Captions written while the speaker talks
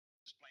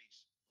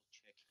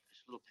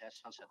little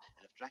past sunset.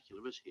 And if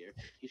Dracula is here,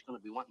 he's going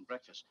to be wanting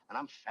breakfast. And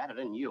I'm fatter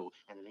than you,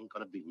 and it ain't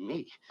going to be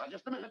me.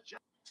 Just a minute,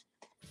 Jack.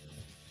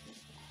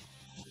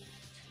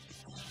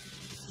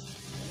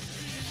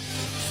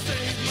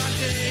 Saved my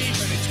day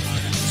many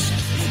times.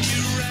 When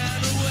you ran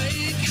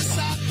away, 'cause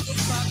I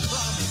put my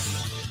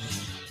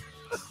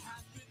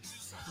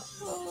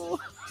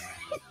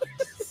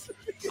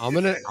I'm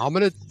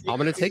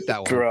gonna take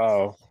that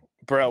one.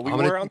 Bro, we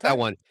were on time. That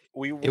one.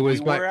 We we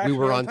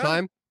were on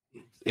time.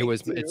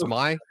 It's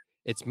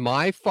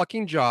my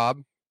fucking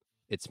job.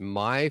 It's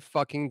my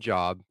fucking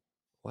job.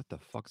 What the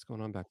fuck's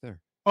going on back there?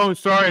 Oh,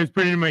 sorry, I was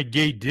putting in my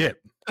gay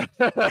dip.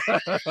 Wow.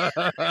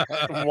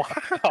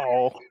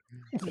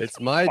 It's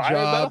my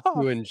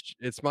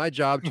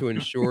job to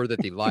ensure that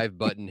the live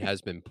button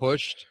has been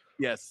pushed.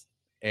 Yes.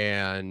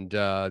 And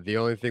the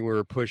only thing we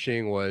were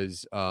pushing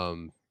was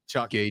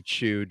gay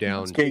chew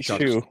down Chuck's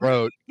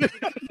throat.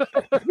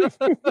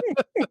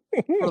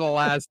 For the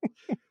last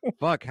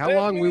how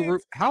long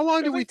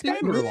did we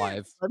think we were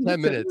live?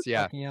 10 minutes,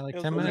 yeah. Yeah, like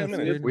 10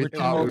 minutes. We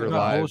thought we were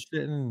live.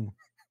 And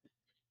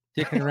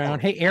dicking around.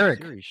 Hey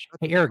Eric,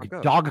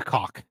 dog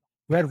cock.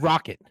 Red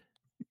Rocket.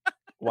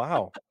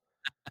 Wow.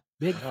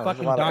 Big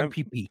fucking dog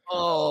pee-pee.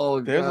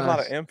 Oh, there's a lot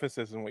of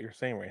emphasis in what you're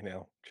saying right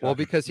now, Chuck. Well,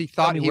 because he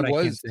thought he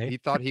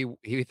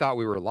thought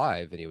we were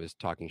live and he was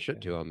talking shit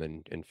to him,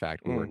 and in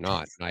fact we were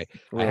not. And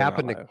I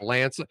happened to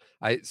glance.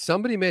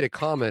 Somebody made a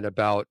comment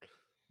about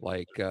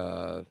what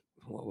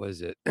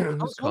was it?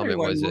 Whose comment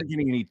was it?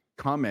 Getting any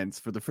comments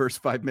for the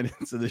first 5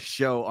 minutes of the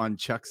show on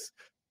Chuck's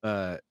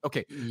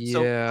okay. Yeah.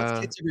 So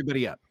let's catch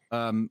everybody up.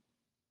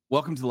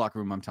 Welcome to the locker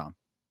room. I'm Tom.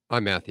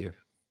 I'm Matthew.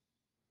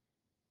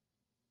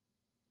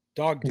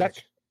 Dog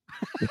touch.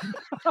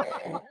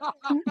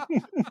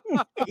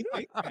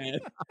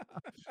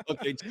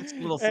 Okay, just a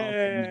little soft.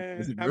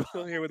 I'm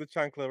still here with the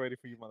chancla ready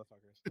for you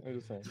motherfuckers. I'm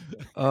just saying.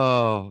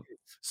 Oh,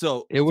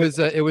 so it was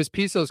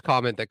Piso's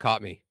comment that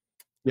caught me.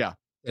 Yeah.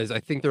 As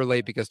I think they're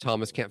late because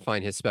Thomas can't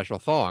find his special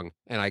thong,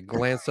 and I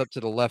glanced up to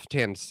the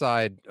left-hand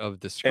side of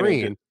the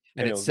screen,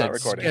 and it said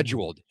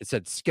scheduled. It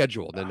said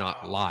scheduled and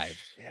not live.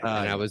 And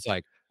I was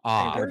like,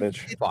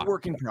 it's a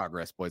work in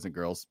progress, boys and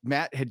girls.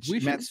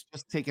 Matt's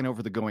just taken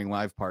over the going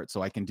live part,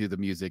 so I can do the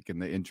music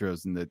and the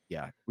intros and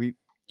we're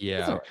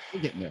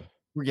getting there.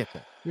 We're getting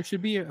there. There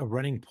should be a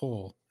running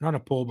poll, not a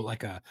poll, but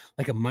like a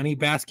money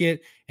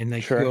basket, and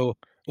go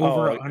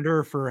over or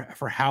under for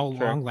how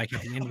long, like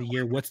at the end of the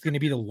year, what's going to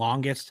be the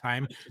longest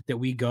time that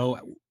we go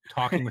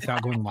talking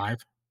without going live?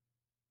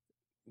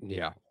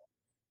 Yeah.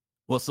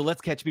 Well, so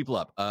let's catch people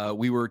up.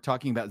 We were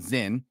talking about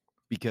Zen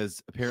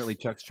because apparently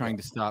Chuck's trying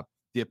to stop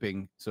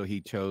dipping, so he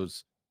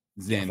chose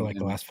Zen for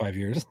the last 5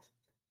 years.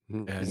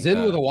 And,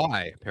 Zen with a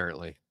Y,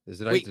 apparently.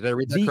 Did I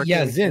read that correctly?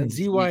 Yeah, Zen,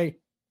 Z-Y-N.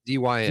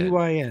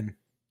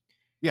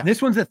 Yeah, and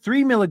this one's a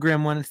 3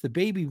 milligram one. It's the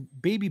baby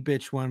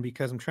bitch one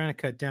because I'm trying to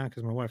cut down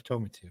because my wife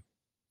told me to.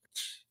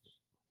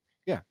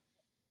 Yeah,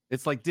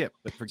 it's like dip.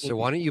 So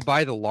why don't you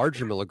buy the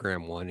larger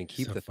milligram one and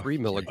keep the 3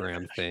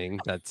 milligram thing?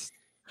 That's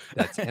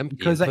empty.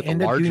 Because I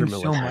end up doing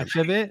so much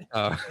of it,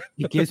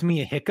 it gives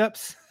me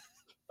hiccups.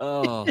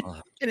 Oh,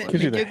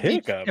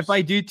 if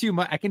I do too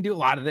much, I can do a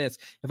lot of this.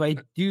 If I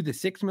do the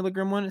 6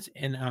 milligram ones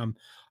and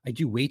I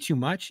do way too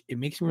much, it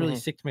makes me really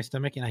sick to my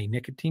stomach, and I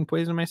nicotine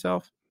poison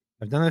myself.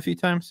 I've done that a few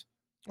times.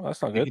 Well,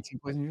 that's not good. Nicotine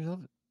poison yourself?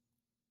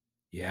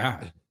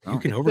 Yeah, you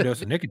can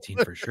overdose on nicotine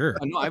for sure.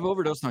 No, I've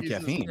overdosed on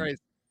caffeine.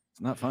 Christ.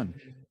 It's not fun.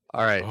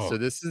 All right, so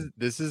this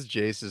is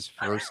Jace's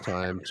first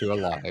time to a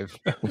live,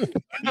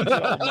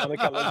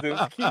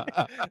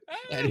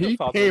 and he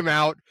came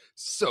out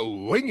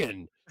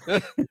swinging.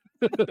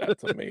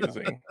 That's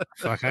amazing.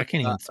 Fuck, I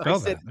can't even spell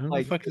that.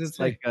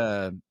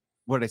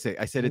 What did I say?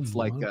 I said it's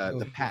like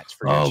the patch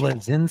for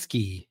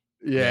Lewinsky.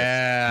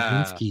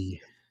 Yeah,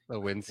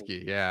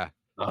 Lewinsky. Yeah.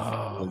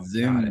 Oh,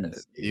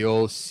 the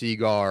old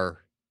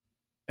cigar.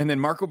 And then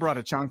Marco brought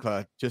a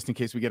chancla just in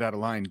case we get out of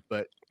line,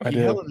 but he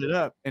held it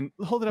up and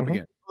hold it up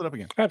again. Hold it up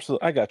again.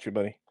 Absolutely, I got you,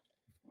 buddy.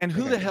 And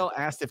who the hell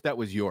asked if that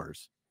was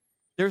yours?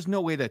 There's no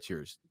way that's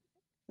yours.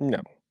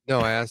 No. No,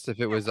 I asked if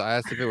it was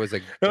a. He asked if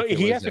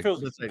it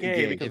was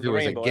gay. If it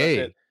was a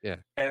gay, yeah.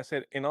 And I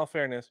said, in all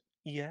fairness,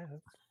 yes.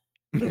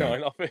 No,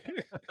 in all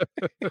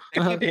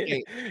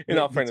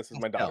fairness, it's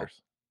my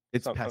daughter's.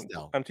 It's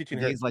pastel. I'm teaching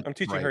her. I'm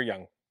teaching her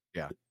young.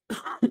 Yeah,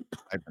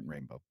 vibrant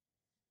rainbow.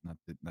 Not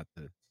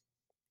the.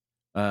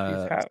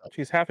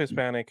 She's half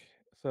Hispanic,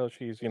 so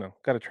she's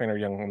got to train her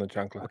young on the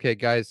chancla. Okay,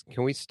 guys,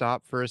 can we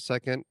stop for a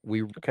second?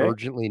 We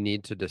urgently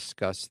need to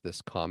discuss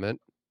this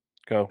comment.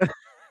 Go.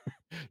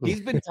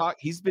 He's been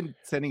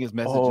sending his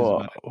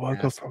messages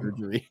about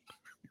surgery.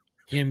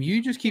 Kim,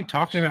 you just keep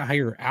talking about how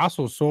your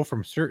asshole's sore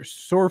from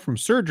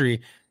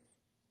surgery.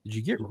 Did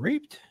you get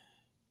raped?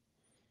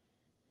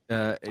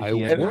 I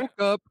woke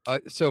up.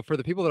 So for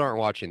the people that aren't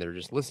watching, they're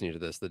just listening to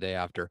this the day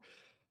after.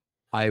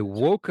 I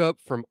woke up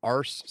from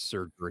arse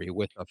surgery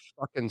with a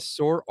fucking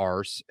sore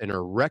arse, an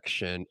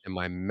erection, and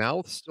my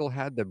mouth still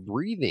had the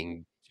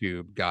breathing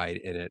tube guide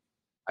in it.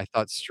 I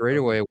thought straight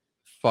away, what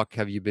the fuck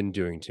have you been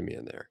doing to me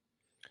in there?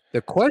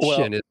 The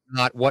question is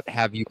not what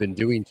have you been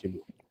doing to me.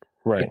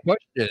 Right. The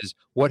question is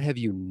what have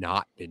you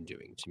not been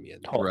doing to me?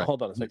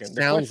 Hold on a second. It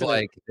sounds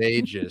like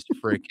they just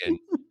freaking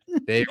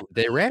they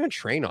ran a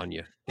train on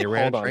you. They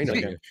ran a train on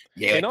you.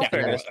 Yeah. In all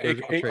fairness,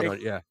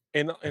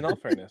 in all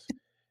fairness,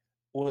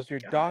 was your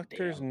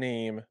doctor's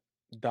name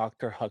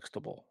Dr.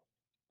 Huxtable?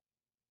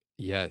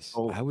 Yes.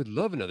 I would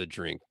love another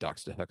drink,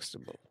 Dr.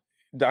 Huxtable.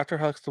 Dr.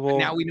 Huxtable.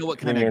 Now we know what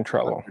kind of in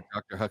trouble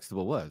Dr.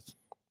 Huxtable was.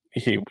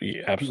 He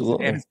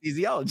absolutely he was an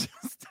anesthesiologist.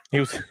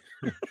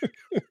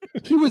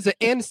 He was an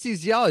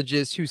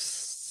anesthesiologist who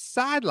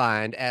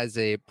sidelined as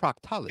a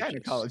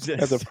proctologist.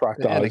 As a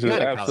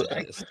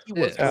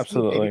proctologist.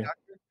 Absolutely.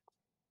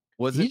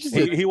 Was it?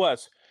 He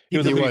was. He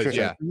was a pediatrician.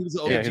 Yeah. He was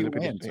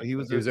OBGYN. So he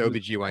was an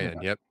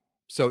OBGYN. Yep.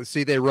 So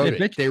see, they wrote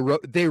it.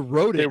 They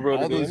wrote it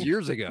all those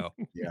years ago.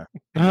 Yeah.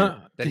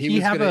 That he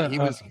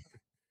was.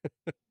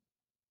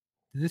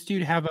 Did this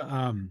dude have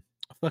a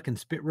fucking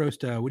spit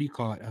roast? What do you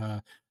call it?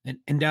 An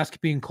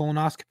endoscopy and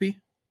colonoscopy?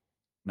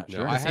 Not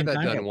sure. I had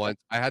that done once.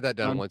 I had that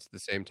done once at the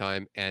same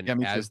time. And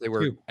as they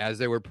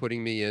were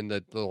putting me in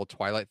the little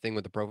Twilight thing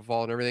with the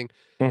propofol and everything,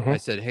 I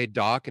said, "Hey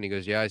doc," and he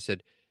goes, "Yeah." I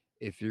said,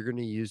 "If you're going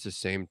to use the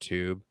same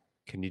tube,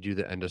 can you do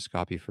the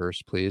endoscopy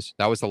first, please?"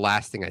 That was the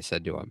last thing I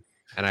said to him,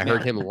 and I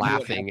heard him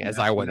laughing as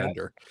I went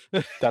under.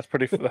 That's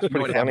pretty funny.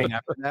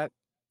 After that,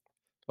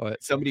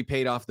 somebody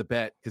paid off the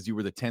bet because you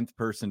were the 10th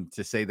person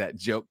to say that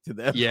joke to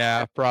them.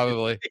 Yeah,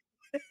 probably.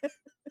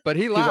 But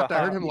he laughed.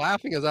 I heard him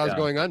laughing as I was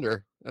going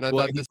under, and I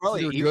thought this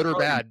was good or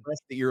bad.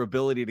 At your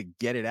ability to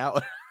get it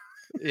out.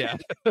 Yeah.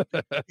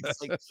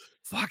 It's like,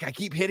 fuck, I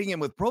keep hitting him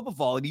with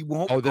propofol and he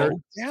won't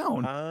go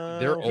down.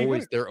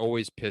 They're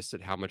always pissed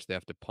at how much they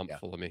have to pump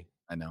full of me.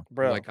 I know.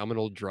 Bro. I'm an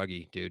old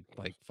druggie, dude.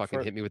 Like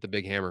fucking hit me with the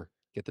big hammer.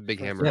 Get the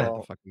big hammer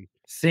out. Fucking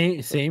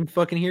same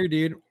fucking here,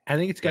 dude. I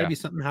think it's gotta be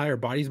something how our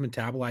bodies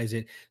metabolize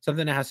it.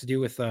 Something that has to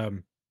do with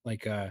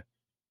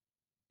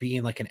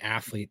being like an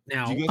athlete.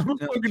 Now I'm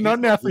not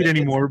an athlete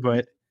anymore,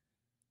 but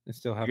I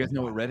still have. You guys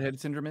know what redhead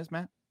syndrome is,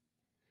 Matt?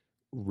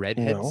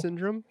 Redhead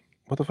syndrome?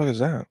 What the fuck is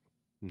that?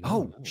 No.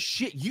 Oh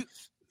shit!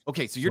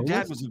 Okay? So your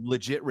dad was a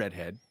legit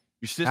redhead.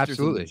 Your sister's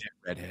a legit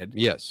redhead.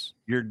 Yes.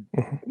 Your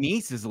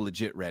niece is a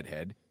legit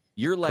redhead.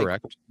 You're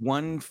like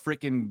one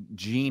freaking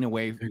gene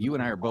away. You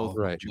and I are both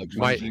right.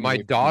 My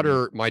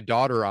daughter.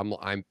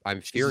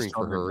 I'm fearing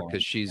for her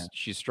because she's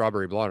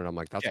strawberry blonde, and I'm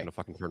like, that's gonna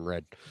fucking turn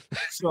red.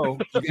 So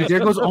there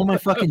goes all my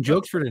fucking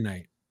jokes for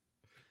tonight.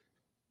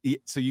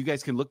 So you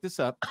guys can look this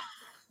up.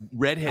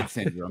 Redhead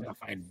syndrome.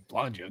 Find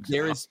blonde jokes.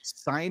 There is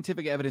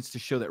scientific evidence to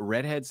show that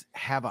redheads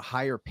have a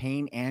higher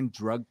pain and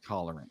drug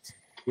tolerance.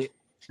 It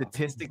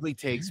statistically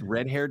takes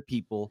red-haired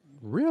people.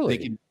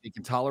 Really? They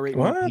can tolerate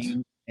more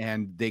pain,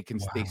 and they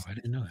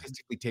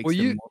statistically take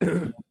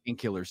more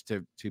painkillers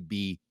to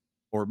be,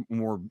 or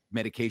more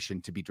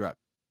medication to be drugged.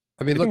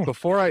 I mean, look,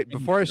 before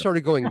I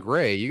started going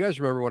gray, you guys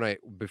remember when I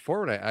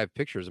have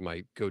pictures of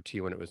my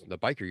goatee when it was the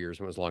biker years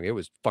when it was long, it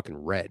was fucking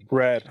red.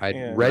 I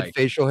had red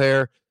facial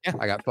hair. Yeah.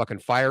 I got fucking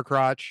fire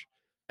crotch.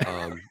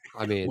 I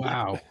mean,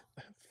 wow.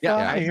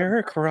 Yeah,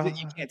 fire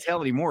crotch. You can't tell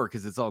anymore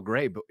because it's all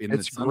gray, but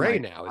it's gray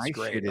now. It's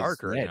gray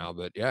darker now,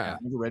 but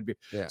red beard.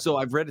 Yeah. So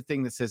I've read a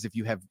thing that says if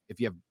you have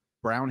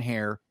brown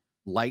hair,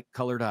 light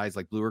colored eyes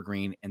like blue or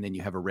green, and then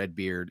you have a red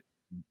beard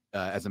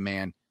as a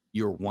man,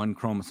 you're one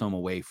chromosome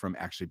away from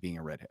actually being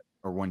a redhead,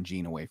 or one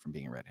gene away from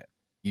being a redhead.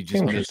 You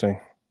just interesting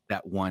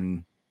that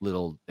one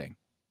little thing.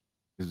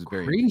 This is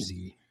very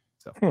crazy.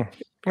 So all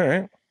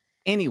right.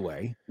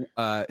 Anyway,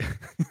 oh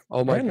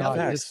my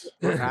god,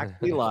 we're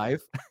actually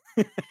live.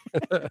 Shit,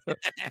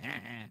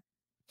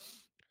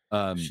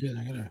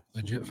 I gotta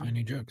legit find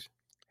new jokes.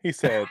 He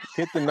said,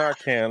 "Hit the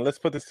Narcan. Let's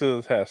put this to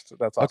the test."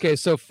 That's awesome. Okay.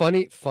 So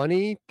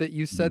funny that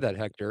you said that,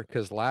 Hector,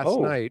 because last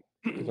night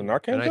the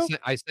Narcan. And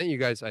I sent you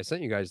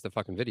guys the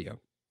fucking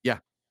video. Yeah.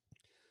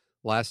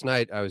 Last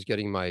night I was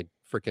getting my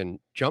freaking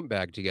jump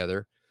bag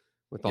together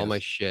with all my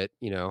shit,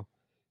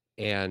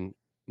 and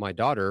my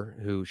daughter,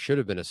 who should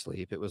have been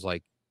asleep, it was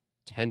like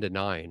 10 to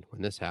 9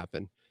 when this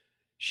happened.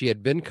 She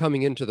had been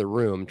coming into the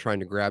room trying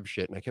to grab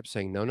shit, and I kept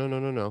saying,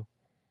 no.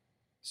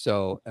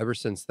 So ever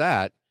since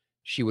that,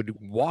 she would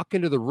walk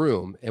into the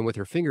room and with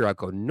her finger out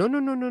go,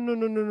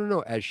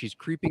 no, as she's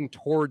creeping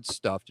towards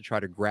stuff to try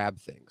to grab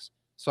things.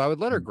 So I would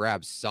let her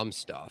grab some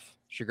stuff.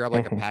 She grabbed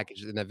like a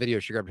package. In that video,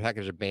 she grabbed a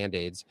package of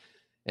Band-Aids,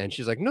 and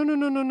she's like, no.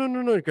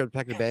 Grabbed a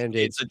package of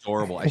Band-Aids. It's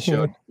adorable. I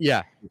showed.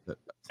 Yeah.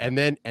 And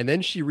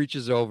then she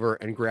reaches over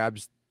and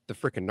grabs the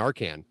freaking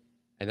Narcan.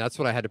 And that's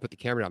when I had to put the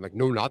camera down. I'm like,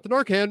 no, not the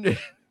Narcan.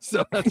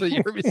 So that's what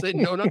you heard me say,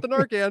 no, not the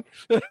Narcan.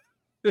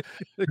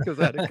 Because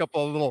I had I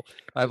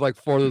have like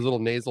 4 of those little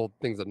nasal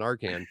things of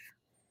Narcan.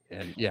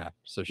 And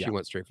so she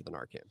went straight for the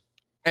Narcan.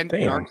 And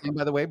Narcan,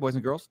 by the way, boys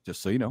and girls,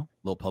 just so you know,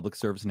 little public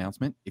service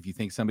announcement. If you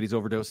think somebody's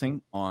overdosing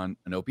on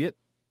an opiate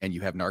and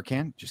you have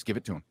Narcan, just give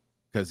it to them.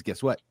 Because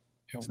guess what?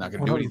 It's not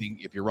going to do anything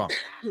if you're wrong.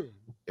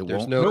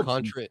 There's no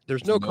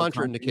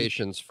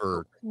contraindications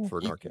for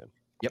Narcan.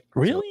 Yep.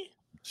 Really?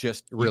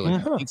 Just really.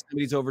 If you think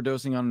somebody's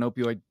overdosing on an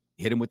opioid,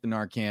 hit them with the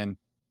Narcan.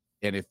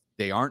 And if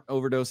they aren't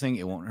overdosing,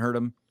 it won't hurt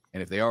them.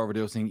 And if they are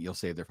overdosing, you'll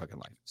save their fucking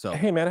life. So,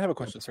 hey man, I have a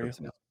question for you.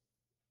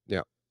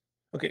 Yeah.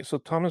 Okay, so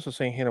Thomas was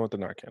saying hit him with the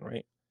Narcan,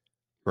 right?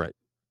 Right.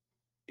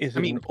 Is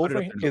it an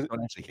overhand? Is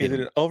it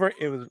an over?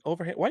 It was an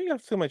overhand. Why you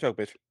gotta steal my joke,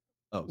 bitch?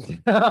 Oh,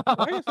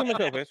 why you steal my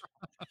joke, bitch?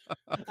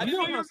 You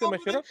don't have to steal my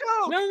shit up.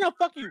 No,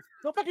 fuck you.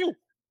 No, fuck you.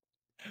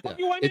 Fuck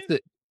you, white man.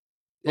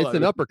 It's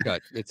an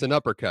uppercut. It's an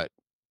uppercut.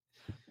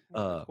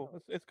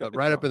 Cool. It's good.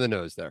 Right up in the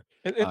nose there.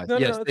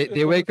 Yes,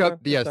 they wake up.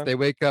 Yes, they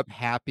wake up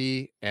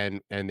happy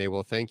and they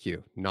will thank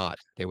you. Not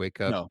they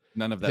wake up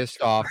none of that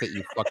pissed off that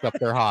you fucked up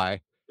their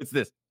high. It's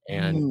this.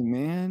 And ooh,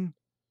 man,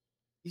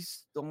 he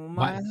stole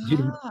my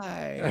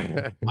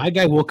high. My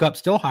guy woke up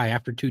still high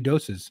after 2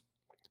 doses.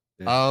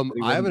 I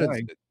have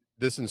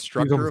this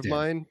instructor of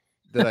mine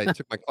that I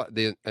took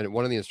and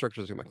one of the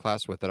instructors in my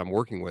class with that I'm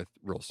working with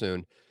real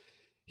soon.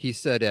 He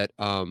said at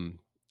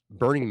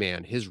Burning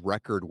Man, his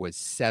record was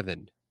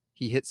 7.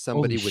 He hit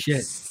somebody with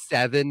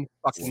 7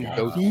 fucking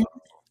doses.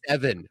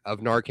 7 of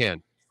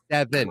Narcan.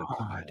 7.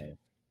 God.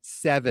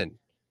 7.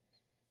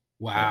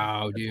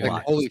 Wow, dude.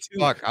 Like, holy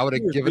fuck. I would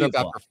have given up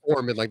after 4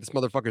 and been like, this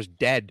motherfucker's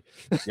dead.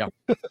 Yeah.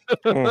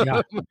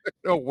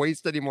 Don't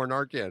waste any more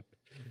Narcan.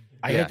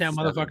 I hit that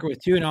motherfucker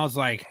with 2 and I was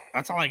like,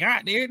 that's all I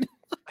got, dude.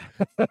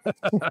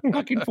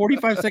 Fucking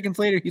 45 seconds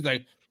later, he's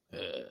like,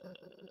 I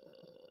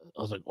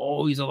was like,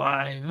 oh, he's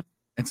alive.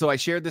 And so I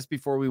shared this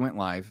before we went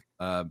live,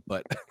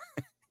 but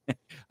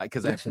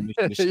because I have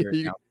permission to share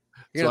it now.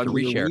 So I'm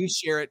going to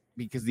reshare it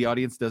because the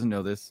audience doesn't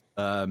know this.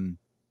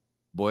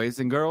 Boys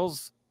and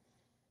girls,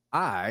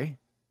 I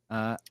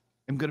am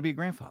going to be a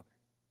grandfather.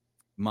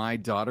 My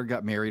daughter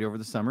got married over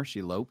the summer. She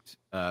eloped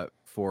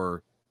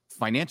for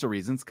financial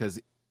reasons because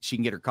she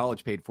can get her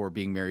college paid for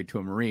being married to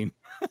a Marine.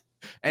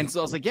 And so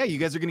I was like, yeah, you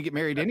guys are going to get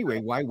married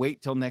anyway. Why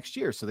wait till next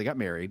year? So they got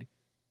married.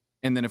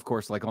 And then, of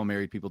course, like all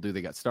married people do,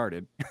 they got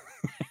started.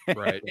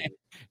 Right.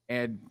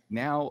 And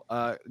now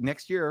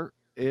next year,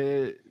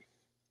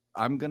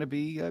 I'm going to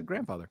be a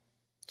grandfather.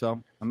 So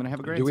I'm going to have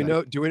a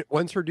grandson.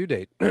 When's her due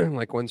date?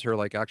 Like when's her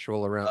like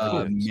actual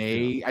around?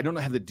 May. I don't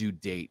have the due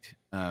date.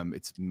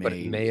 It's May. But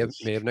May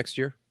of next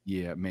year?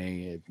 Yeah,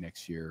 May of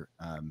next year.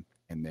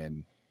 And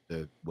then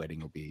the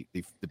wedding will be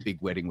the big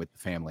wedding with the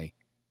family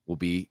will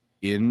be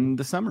in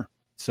the summer.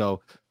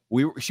 So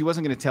she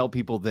wasn't going to tell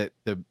people that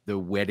the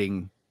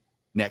wedding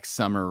next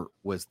summer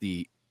was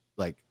the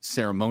like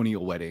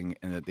ceremonial wedding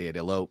and that they had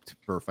eloped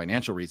for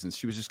financial reasons.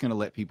 She was just going to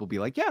let people be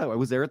like, yeah, I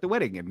was there at the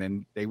wedding, and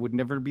then they would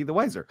never be the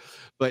wiser.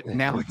 But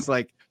now it's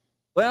like,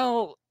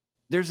 well,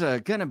 there's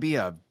gonna be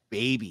a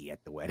baby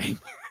at the wedding.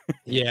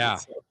 Yeah.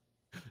 So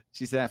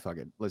she said, fuck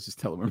it, let's just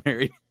tell them we're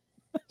married.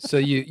 So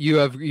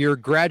you're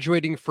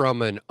graduating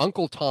from an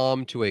Uncle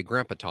Tom to a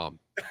Grandpa Tom.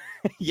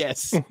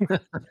 Yes. I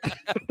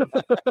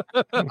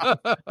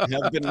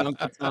have been an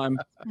Uncle Tom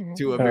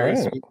to a very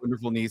sweet,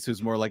 wonderful niece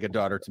who's more like a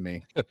daughter to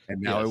me.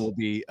 And now I will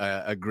be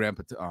a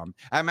Grandpa Tom.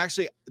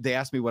 They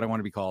asked me what I want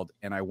to be called,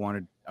 and I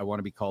want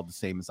to be called the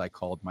same as I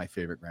called my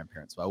favorite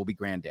grandparents. So I will be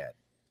Granddad.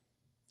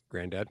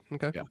 Granddad?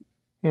 Okay.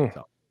 Yeah.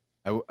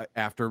 So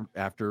after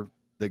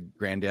the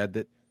granddad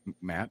that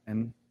Matt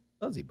and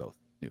Fuzzy both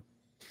knew.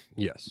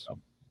 Yes. So,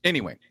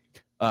 anyway.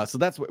 So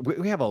that's what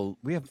we have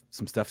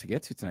some stuff to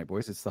get to tonight,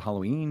 boys. It's the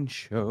Halloween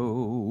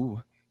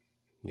show.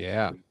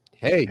 Yeah.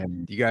 Hey,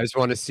 you guys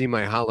want to see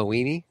my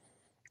Halloweenie?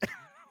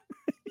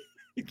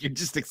 You're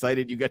just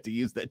excited you got to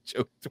use that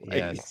joke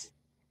twice.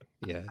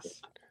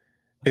 Yes.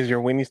 Is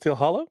your weenie still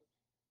hollow?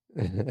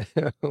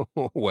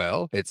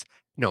 Well, it's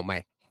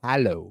my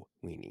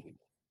Halloweenie.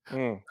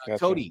 Gotcha.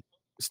 Cody,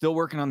 still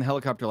working on the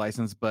helicopter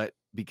license, but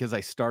because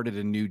I started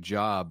a new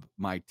job,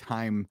 my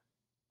time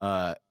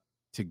to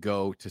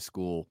go to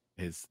school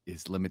is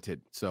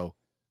limited. So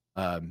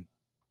I'm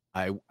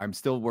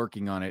still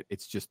working on it.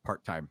 It's just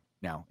part-time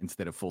now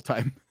instead of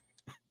full-time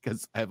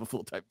because I have a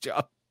full-time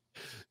job.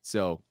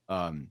 So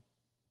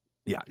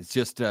yeah, it's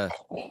just why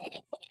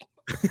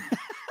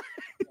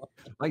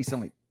you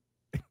sound like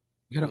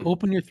you gotta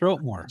open your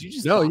throat more. Did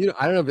you just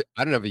I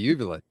don't have a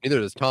uvula. Neither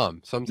does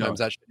Tom. Sometimes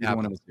that should happen.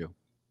 One of us do.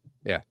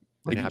 Yeah.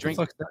 Like you drink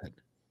that?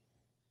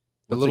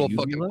 The little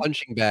fucking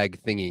punching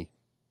bag thingy.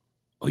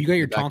 Oh, you got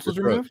your tonsils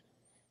removed?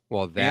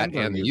 Well, that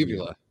and the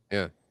uvula.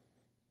 Yeah.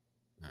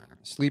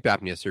 Sleep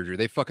apnea surgery.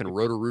 They fucking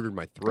rotor-rooted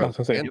my throat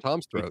and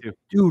Tom's throat.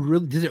 Dude,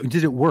 really?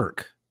 Did it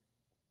work?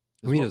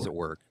 I mean, does it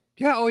work?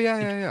 Yeah. Oh,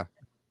 yeah.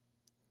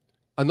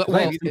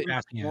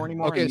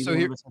 Okay, so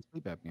here.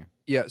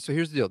 Yeah, so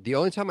here's the deal. The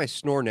only time I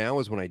snore now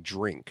is when I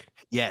drink.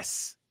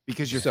 Yes,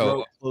 because your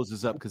throat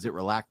closes up because it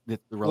relaxes.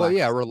 Well,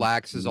 yeah, it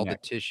relaxes all the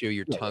tissue.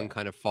 Your tongue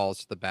kind of falls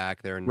to the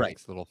back there and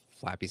makes little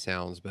flappy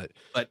sounds. But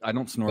I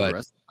don't snore the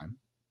rest of the time.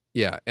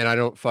 Yeah, and I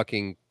don't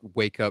fucking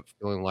wake up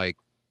feeling like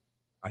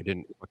I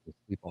didn't fucking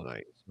sleep all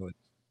night. So it's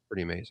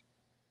pretty amazing.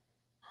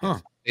 Huh.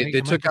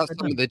 They took out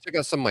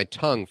some of my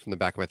tongue from the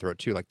back of my throat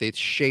too. Like they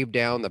shaved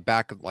down the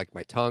back of like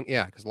my tongue.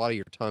 Yeah, because a lot of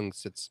your tongue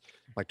sits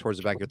like towards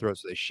the back of your throat.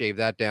 So they shaved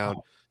that down,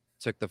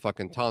 took the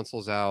fucking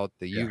tonsils out,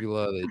 the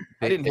uvula.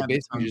 I didn't have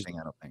the tongue thing,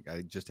 I don't think.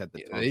 I just had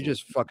the they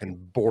just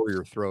fucking bore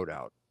your throat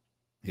out.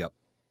 Yep.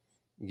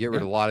 You get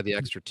rid of a lot of the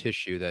extra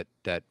tissue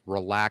that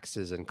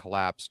relaxes and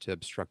collapses to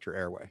obstruct your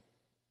airway.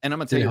 And I'm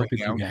gonna tell you right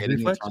now,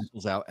 getting the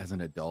tonsils out as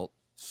an adult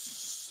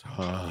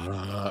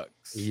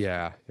sucks.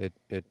 Yeah,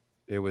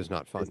 it was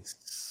not fun. It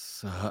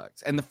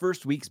sucks. And the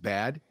first week's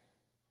bad.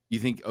 You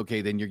think,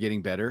 okay, then you're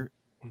getting better,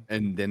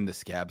 and then the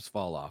scabs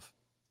fall off.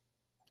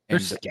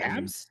 There's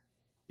scabs?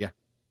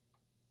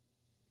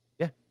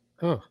 Yeah.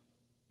 Oh.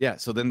 Yeah.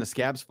 So then the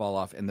scabs fall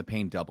off and the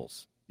pain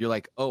doubles. You're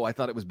like, oh, I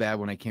thought it was bad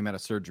when I came out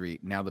of surgery.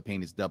 Now the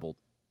pain is doubled.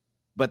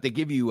 But they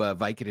give you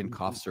Vicodin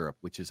cough syrup,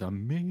 which is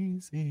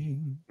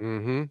amazing.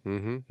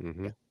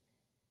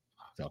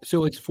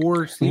 So it's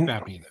for sleep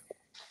apnea.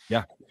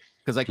 Yeah.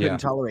 Because I couldn't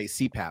tolerate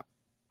CPAP.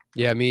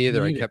 Yeah, me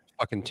either. I kept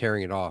fucking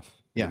tearing it off.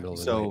 Yeah.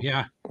 So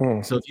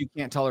if you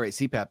can't tolerate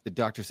CPAP, the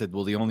doctor said,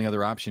 well, the only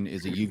other option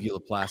is a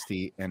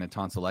uvuloplasty and a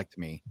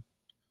tonsillectomy.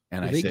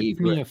 And I said,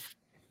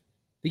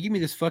 they gave me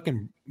this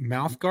fucking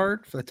mouth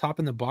guard for the top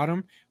and the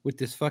bottom with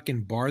this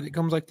fucking bar that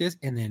comes like this,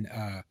 and then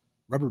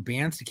rubber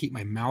bands to keep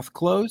my mouth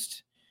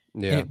closed.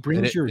 Yeah, and it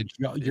brings your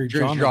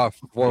jaw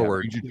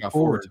forward. Brings your jaw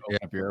forward to open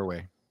up your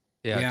airway.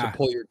 Yeah, to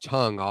pull your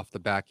tongue off the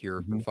back of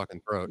your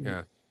fucking throat.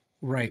 Yeah,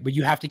 right. But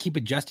you have to keep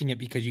adjusting it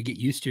because you get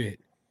used to it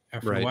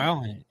after a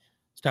while, and it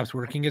stops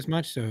working as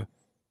much. So,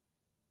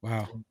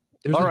 wow.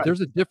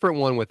 There's a different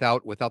one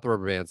without the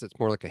rubber bands. It's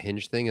more like a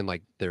hinge thing, and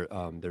like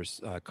there's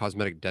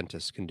cosmetic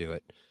dentists can do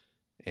it.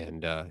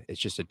 And it's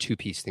just a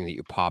 2-piece thing that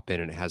you pop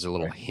in, and it has a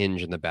little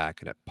hinge in the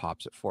back, and it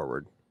pops it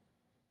forward.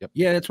 Yep.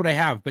 Yeah, that's what I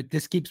have, but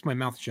this keeps my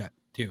mouth shut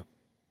too.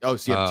 Oh,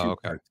 so you have two.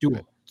 Okay.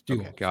 Dual.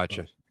 Okay,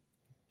 gotcha.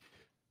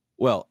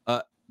 Well,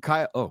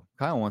 Kyle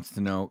wants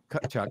to know,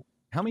 Chuck,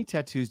 how many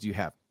tattoos do you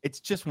have? It's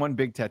just one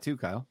big tattoo,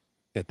 Kyle.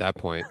 At that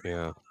point,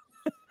 yeah.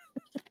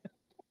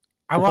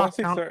 I lost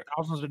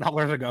thousands of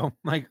dollars ago.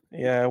 Like,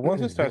 yeah,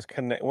 once it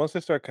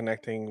start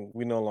connecting,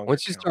 we no longer.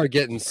 Once you start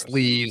getting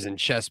sleeves and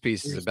chest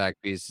pieces and back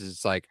pieces,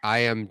 it's like I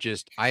am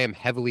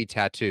heavily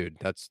tattooed.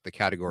 That's the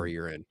category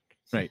you're in.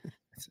 Right.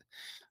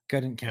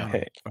 Couldn't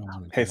count.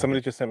 Hey, somebody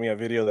just sent me a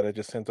video that I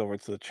just sent over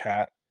to the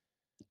chat.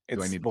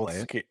 Do I need to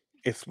play it?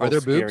 It's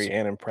both scary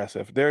and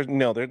impressive. There's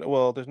not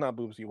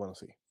boobs you want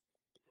to see.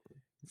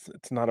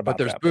 It's not about. But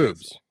there's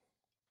boobs.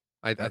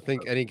 I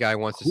think any guy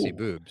wants to see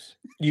boobs.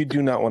 You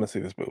do not want to see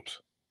this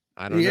boobs.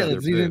 I don't know.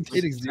 Send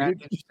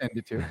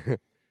it to.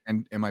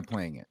 And am I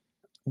playing it?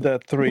 The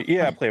 3,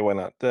 yeah, play. Why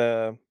not?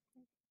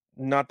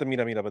 Not the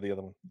Mira, but the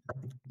other one.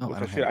 Oh,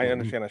 I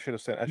understand. I should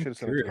have sent it.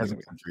 It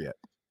hasn't come through yet.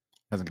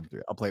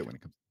 I'll play it when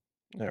it comes.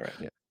 All right.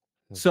 Yeah.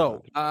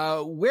 So,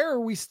 where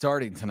are we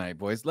starting tonight,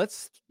 boys?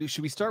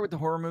 Should we start with the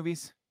horror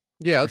movies?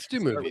 Yeah, let's do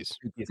movies.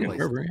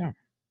 Yeah.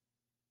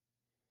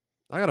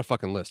 I got a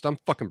fucking list. I'm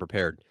fucking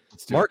prepared.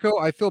 Marco,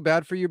 I feel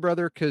bad for you,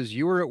 brother, because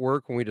you were at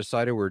work when we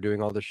decided we were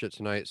doing all this shit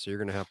tonight, so you're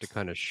gonna have to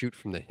kind of shoot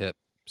from the hip,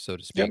 so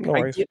to speak. No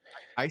worries.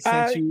 I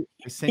sent you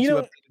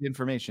updated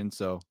information,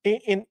 so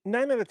in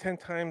 9 out of 10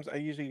 times I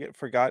usually get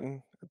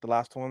forgotten at the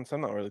last one, so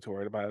I'm not really too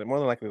worried about it. More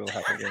than likely it'll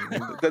happen again.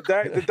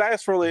 The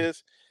dice roll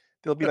is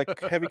there'll be like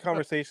heavy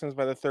conversations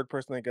by the third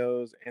person that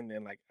goes, and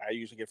then like I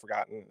usually get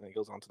forgotten and it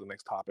goes on to the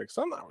next topic.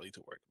 So I'm not really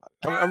too worried about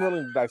it. I'm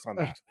rolling the dice on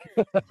that.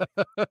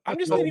 I'm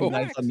just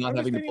nice. I'm not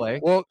having to play.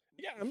 Well,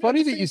 yeah,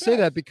 funny that you say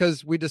that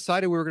because we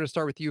decided we were going to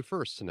start with you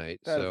first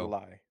tonight. That's a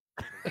lie.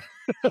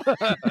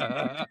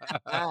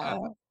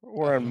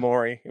 We're on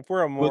Maury. If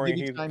we're on Maury,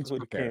 it's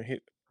okay.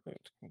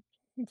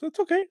 So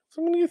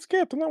I'm gonna get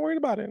skipped. I'm not worried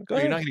about it.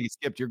 You're not gonna get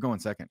skipped. You're going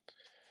second.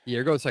 Yeah,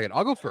 you're going second.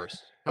 I'll go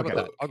first. How about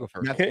that? I'll go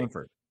first. Matt's going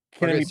first.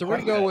 Okay, so we're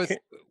gonna go with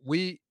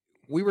we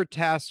were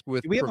tasked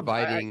with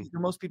providing.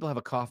 Most people have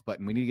a cough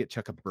button. We need to get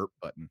Chuck a burp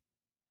button.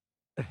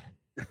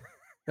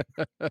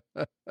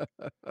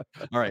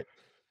 All right,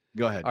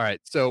 go ahead. All right,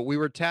 so we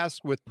were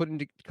tasked with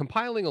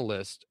compiling a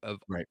list of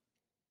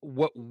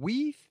what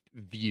we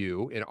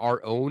view in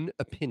our own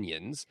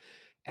opinions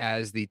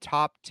as the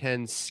top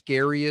 10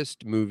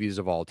 scariest movies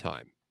of all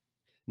time.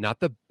 Not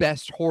the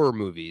best horror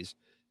movies,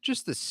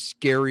 just the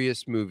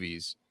scariest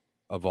movies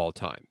of all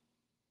time.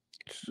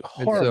 It's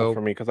horrible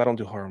for me because I don't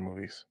do horror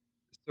movies.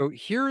 So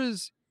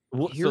here's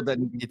so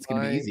then it's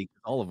going to be easy.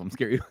 All of them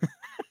scare you.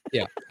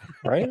 Yeah.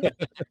 Right?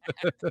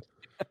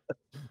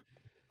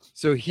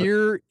 So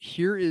here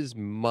is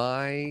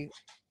my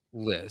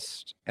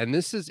list, and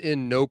this is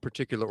in no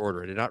particular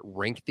order. I did not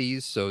rank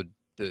these, so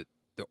the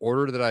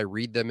order that I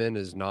read them in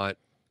is not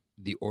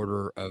the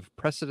order of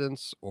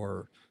precedence,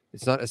 or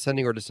it's not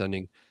ascending or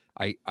descending.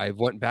 I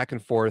went back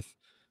and forth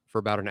for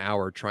about an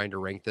hour trying to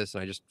rank this,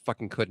 and I just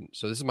fucking couldn't.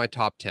 So this is my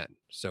top 10.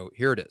 So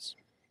here it is.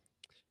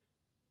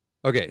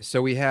 Okay,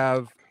 so we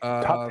have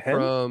top 10?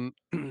 From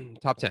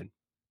top 10.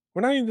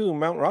 We're not even doing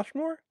Mount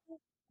Rushmore?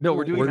 No,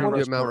 we're doing Mount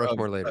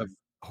Rushmore later.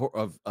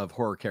 Of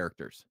horror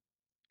characters.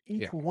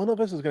 Each one of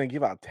us is going to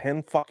give out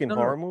 10 fucking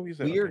horror movies.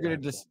 We are going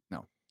to just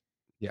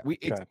Yeah,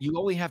 you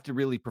only have to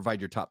really provide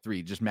your top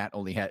 3. Just Matt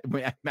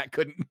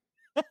couldn't.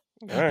 All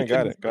right,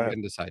 got it. Go ahead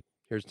and decide.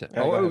 Here's 10.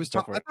 Yeah, it was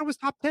top. I thought it was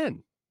top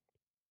 10.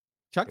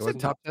 Chuck said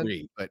top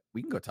 3, but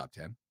we can go top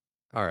 10.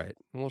 All right.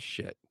 Well,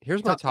 shit.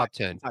 Here's my top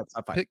 10. Top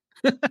 5. Pick.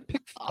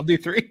 I'll do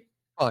 3.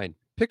 Fine.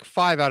 Pick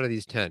 5 out of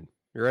these 10.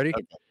 You ready?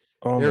 Okay.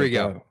 Oh Here my we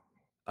God.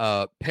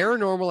 go.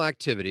 Paranormal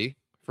Activity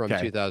from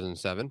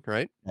 2007,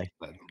 right?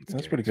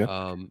 That's pretty good.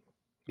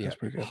 Yeah. That's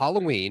pretty good.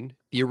 Halloween,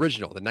 the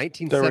original, the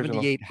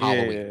 1978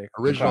 Halloween,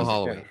 original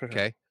Halloween. Sure.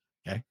 Okay.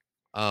 Okay.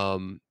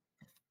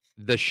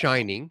 The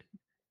Shining.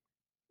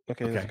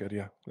 Okay, that's good.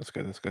 Yeah, that's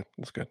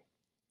good.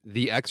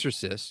 The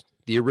Exorcist,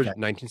 the original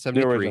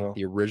 1973,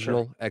 the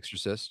original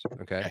Exorcist.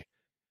 Okay.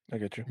 I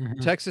get you.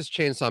 Texas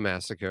Chainsaw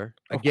Massacre,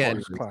 Of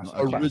again, course,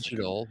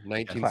 original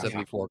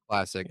 1974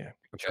 classic. Yeah.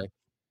 Okay.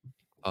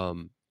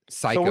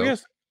 Psycho.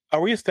 So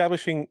are we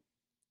establishing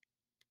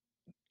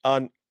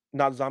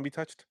not zombie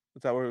touched?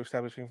 Is that what we're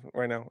establishing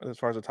right now as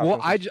far as the top? Well,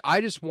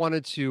 I just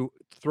wanted to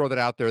throw that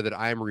out there that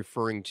I am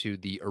referring to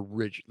the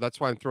original. That's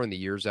why I'm throwing the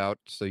years out,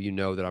 so you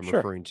know that I'm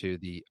referring to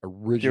the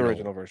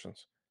original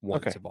versions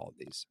ones of all of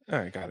these. All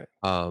right, got it.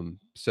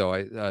 So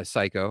I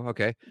Psycho,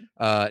 okay.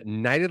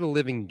 Night of the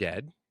Living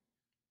Dead.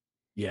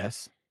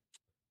 Yes.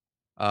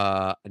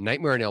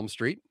 Nightmare on Elm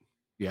Street.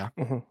 Yeah.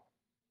 Mm-hmm.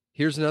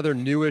 Here's another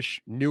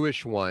newish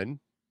one.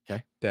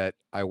 Okay. That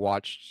I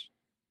watched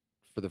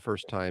for the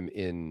first time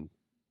in.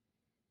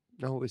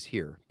 No, it was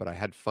here, but I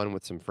had fun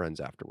with some friends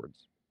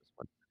afterwards.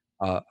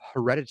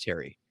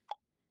 Hereditary.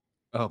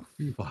 Oh,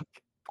 fuck.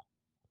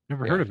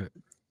 Never heard of it.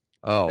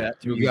 Oh,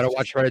 you got to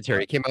watch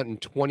Hereditary. It came out in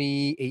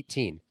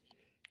 2018.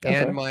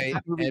 And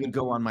that movie would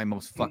go on my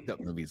most fucked up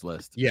movies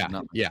list. Yeah,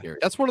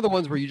 that's one of the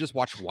ones where you just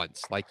watch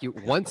once,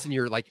 and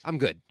you're like, I'm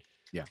good.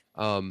 Yeah.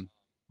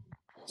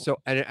 So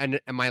and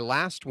my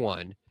last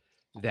one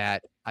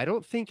that I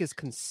don't think is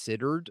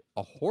considered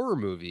a horror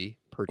movie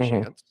per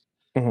chance,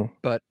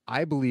 but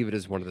I believe it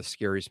is one of the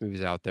scariest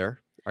movies out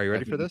there. Are you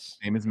ready for this?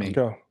 Same as me.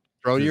 Go.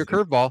 Throw to your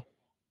curveball.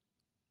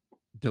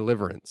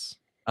 Deliverance.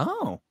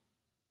 Oh,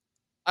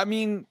 I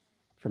mean,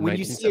 from when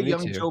you see a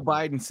young Joe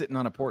Biden sitting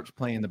on a porch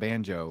playing the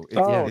banjo,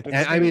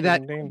 I mean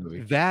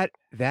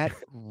that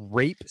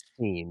rape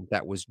scene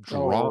that was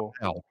drawn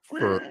out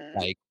for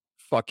like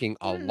fucking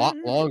a lot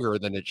longer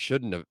than it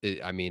shouldn't have.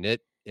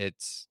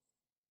 It's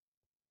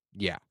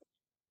yeah.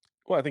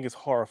 Well, I think it's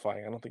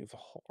horrifying. I don't think it's a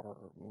horror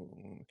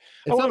movie.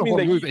 It's not a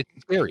horror movie.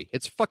 It's scary.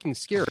 It's fucking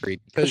scary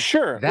because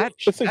that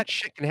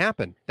shit can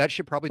happen. That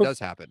shit probably does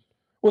happen.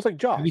 Well, it's like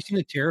Jaws. Have you seen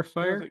The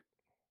Terrifier?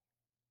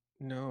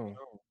 No,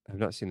 I've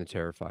not seen The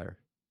Terrifier.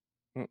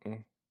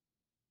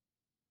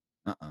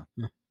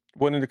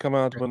 When did it come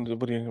out? What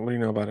do you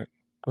know about it?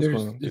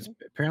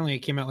 Apparently, it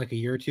came out like a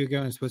year or two ago,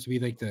 and it's supposed to be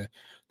like the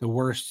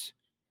worst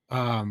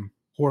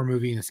horror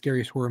movie and the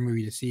scariest horror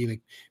movie to see.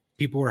 Like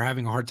people were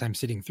having a hard time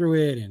sitting through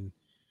it, and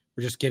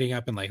were just getting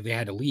up and like they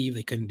had to leave.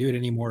 They couldn't do it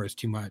anymore. It was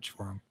too much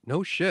for them.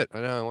 No shit. I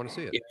know. I want to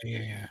see it.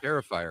 Yeah.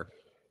 Terrifier.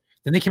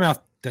 Then they came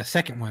out the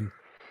second one.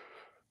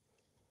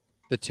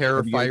 The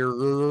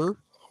Terrifier.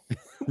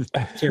 The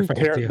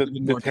Terrifier. It's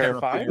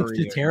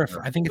the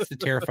Terrifier. I think it's the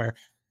Terrifier.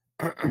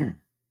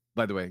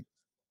 By the way,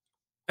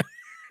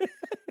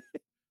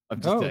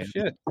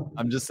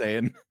 I'm just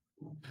saying.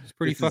 It's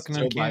pretty fucking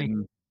uncanny.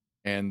 Biden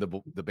and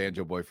the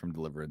banjo boy from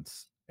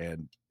Deliverance,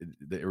 and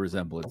the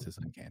resemblance is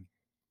uncanny.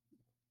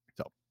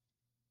 So,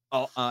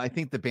 I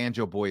think the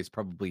banjo boy is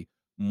probably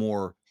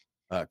more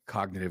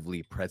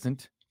cognitively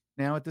present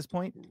now at this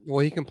point. Well,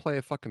 he can play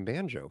a fucking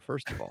banjo.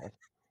 First of all,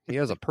 he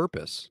has a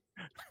purpose.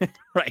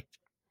 Right.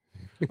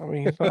 I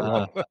mean,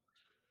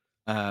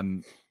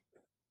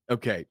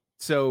 okay.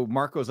 So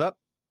Marco's up.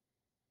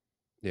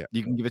 Yeah.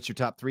 You can give it your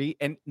top 3.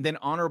 And then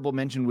honorable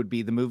mention would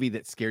be the movie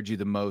that scared you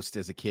the most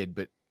as a kid,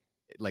 but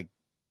like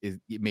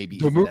maybe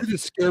the movie that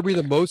scared me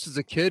the most as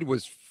a kid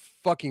was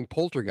fucking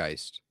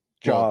Poltergeist.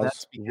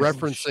 Jaws.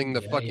 Referencing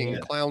the fucking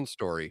clown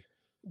story.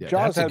 Yeah,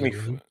 Jaws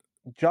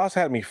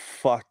had me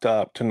fucked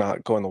up to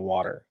not go in the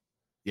water.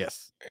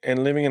 Yes.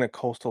 And living in a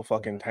coastal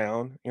fucking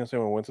town, you know, so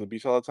when we went to the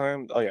beach all the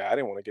time. Oh yeah, I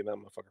didn't want to get in that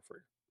motherfucker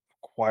for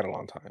quite a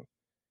long time.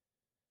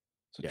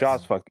 So yes.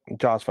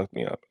 Jaws fucked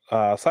me up.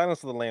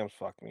 Silence of the Lambs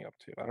fucked me up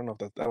too. I don't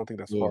think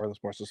that's horror.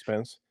 That's more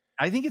suspense.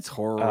 I think it's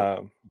horror.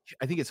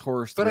 I think it's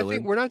horror. But I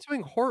think we're not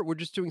doing horror. We're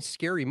just doing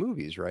scary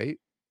movies, right?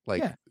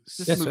 Like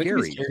this is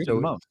scary.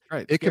 So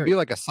it could be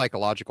like a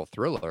psychological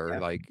thriller. Yeah.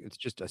 Like it's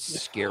just a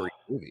scary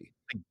movie.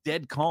 Like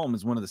Dead Calm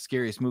is one of the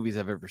scariest movies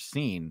I've ever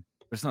seen.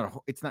 It's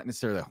not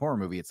necessarily a horror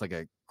movie. It's like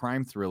a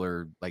crime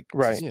thriller. Like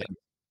Yeah.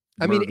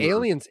 I mean,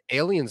 Aliens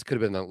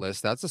could have been on that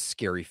list. That's a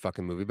scary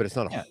fucking movie, but it's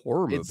not a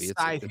horror movie. It's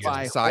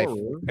sci-fi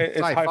horror. It's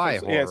sci-fi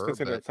horror. Yeah, it's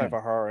considered sci-fi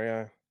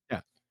horror. Yeah.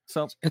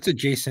 So it's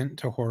adjacent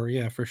to horror.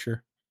 Yeah, for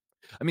sure.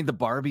 I mean, the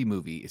Barbie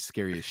movie is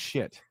scary as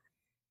shit.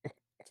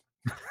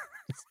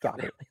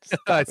 Stop it.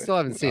 I still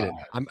haven't seen it.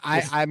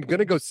 I'm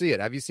gonna go see it.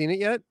 Have you seen it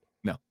yet?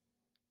 No.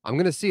 I'm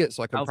gonna see it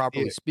so I can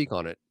properly speak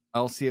on it.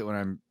 I'll see it when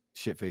I'm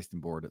shit-faced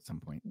and bored at some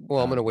point.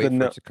 Well, I'm gonna wait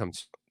for it to come.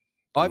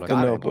 I've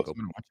got it.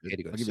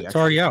 It's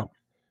already out.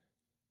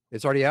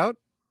 It's already out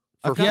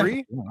for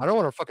free? I don't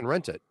want to fucking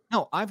rent it.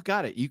 No, I've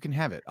got it. You can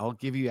have it. I'll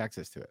give you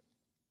access to it.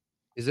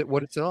 Is it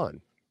what it's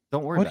on?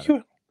 Don't worry about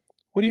it.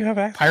 What do you have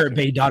access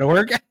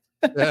PirateBay.org.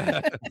 No,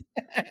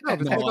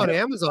 but it's on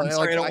Amazon. I'm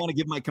sorry, I don't want to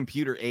give my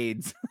computer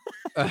AIDS.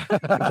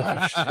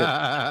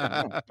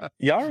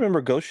 Y'all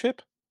remember Ghost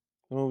Ship?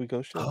 The movie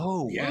Ghost Ship?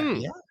 Oh, Yeah.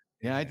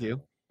 Yeah, I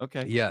do.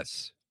 Okay.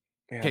 Yes.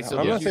 Yeah, Okay, so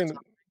I'm yeah. not saying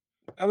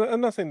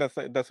I'm not saying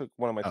that's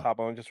one of my top.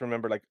 I just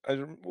remember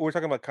we're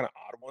talking about kind of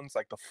odd ones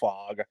like The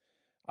Fog,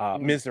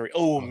 Misery.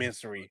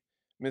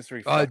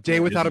 Misery. Day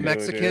Without a Dude.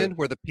 Mexican,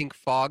 where the pink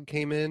fog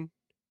came in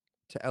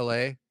to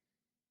L.A.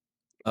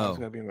 It's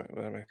gonna be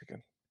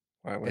Mexican.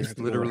 It's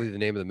literally the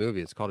name of the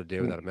movie. It's called A Day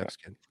Without a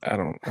Mexican. I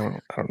don't know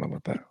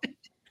about that.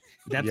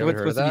 That's You what's haven't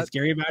heard of supposed to be that?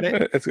 scary about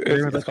it. It's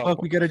Like, called-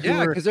 fuck, we gotta do Yeah,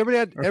 our- because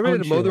everybody our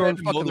had to mow own their shit. own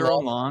fucking Mow their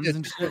own lawns, lawns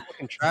and shit.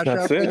 fucking trash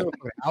That's out it. there,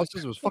 fucking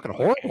houses. It was fucking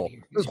horrible.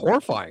 It was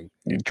horrifying.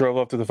 You drove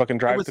up to the fucking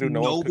There was drive-through.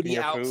 No one's cooking nobody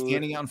your out food.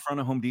 standing out in front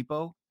of Home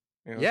Depot.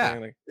 You know what Yeah. I'm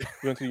saying? Like,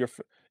 you went to your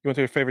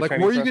favorite Like,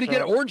 Chinese where are you going to get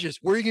restaurant? oranges?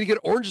 Where are you going to get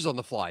oranges on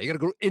the fly? You got to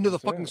go into the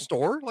That's fucking it.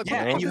 store? Like, Yeah,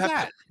 what the and fuck you is have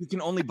that? you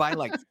can only buy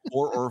like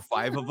 4 or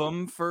 5 of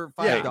them for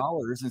Yeah.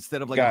 $5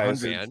 instead of like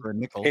Guys, 100 man. for a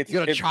nickel. It's- You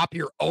got to chop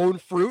your own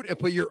fruit and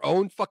put your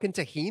own fucking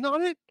tahini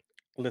on it?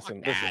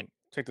 Listen, that.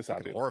 check this out,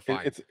 Fucking dude.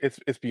 horrifying.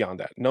 It's beyond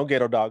that. No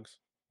ghetto dogs.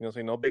 You know what I'm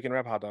saying? No bacon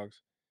wrap hot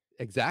dogs.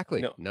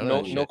 Exactly. No, None no,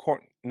 of that no shit.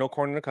 corn, no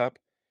corn in a cup.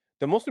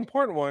 The most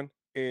important one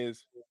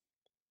is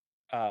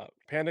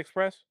Panda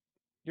Express.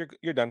 You're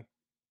done.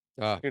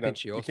 You're done.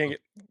 Pinchioso.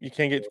 You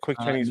can't get quick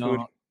Chinese food.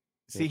 No.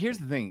 See, here's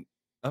the thing.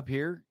 Up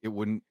here, it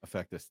wouldn't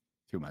affect us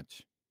too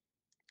much.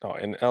 Oh,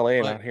 in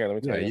LA, But- not here. Let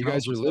me Yeah, tell you. you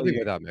guys are So living you-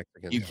 without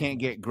Mexicans. You can't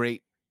get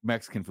great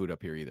Mexican food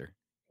up here either.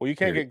 Well, you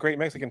can't Period. get great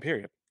Mexican.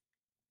 Period.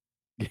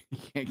 You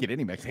can't get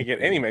any You Mexican. can't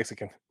get any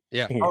Mexican.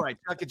 Yeah. All right,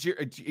 Chuck, it's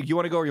you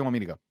want to go or you want me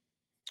to go?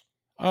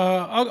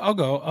 I'll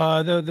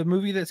go. The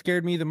movie that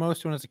scared me the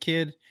most when I was a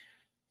kid.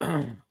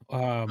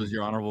 Was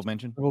your honorable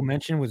mention? Honorable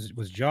mention was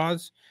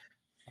Jaws.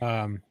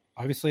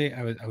 Obviously,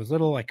 I was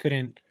little. I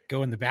couldn't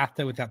go in the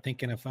bathtub without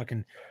thinking a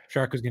fucking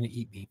shark was going to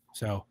eat me.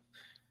 So,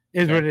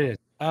 it is what it is.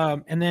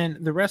 And then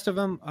the rest of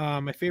them,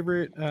 my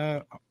favorite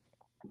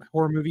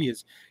horror movie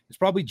is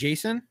probably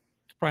Jason.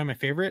 It's probably my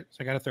favorite. So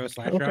I got to throw a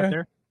slasher out Okay.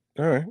 there.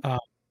 All right.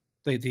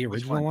 The Which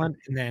original one? one,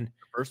 and then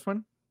The first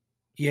one?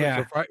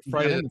 yeah, So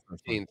Friday in the the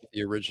first one. 13th,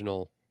 the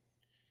original.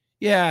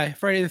 yeah,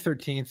 Friday the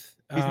 13th.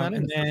 He's not in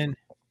and the first one. then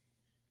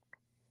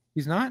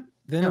he's not.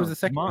 Then it No, was the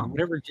second mom. one.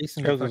 Whatever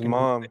Jason. That was his fucking-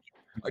 mom.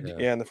 Yeah.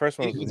 Yeah, and the first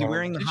one was Was his he mom.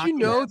 wearing the Did hockey you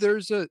know mask?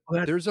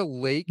 there's a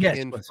lake Yes,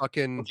 in it was.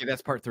 fucking Okay,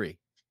 that's part 3.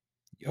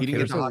 He Okay, didn't get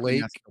there's the a hockey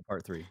lake. mask till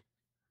part 3.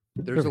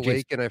 There's a Jason.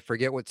 lake and I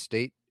forget what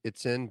state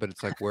it's in, but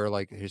it's like where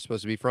like he's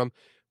supposed to be from,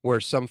 where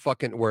it's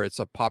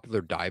a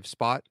popular dive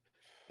spot,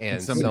 and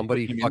somebody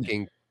somebody put him in there.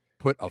 fucking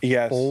put a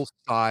Yes. full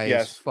size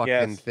Yes. fucking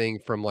Yes. thing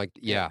from like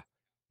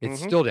it's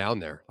Mhm. still down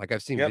there. Like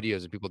I've seen Yep.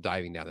 videos of people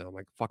diving down there. I'm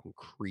like fucking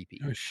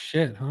creepy. Oh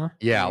shit, huh?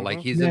 Yeah, like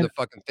Mhm. he's in Then- the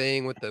fucking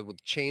thing with the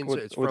chains.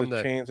 It's with from the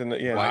the chains and the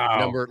like Wow.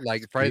 number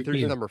like Friday the Creepy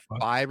 13th as number fuck.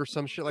 5 or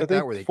some shit I like think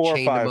that, where they 4 or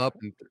chained him 5. up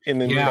and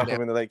and then Yeah. drop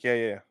them in the lake.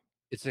 Yeah.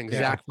 it's an Yeah,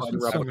 exact there's fucking been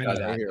so replica many of of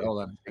that. Here, dude.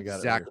 hold on. I got it.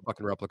 Exact Right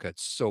fucking replica.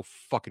 It's so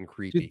fucking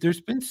creepy. Dude, there's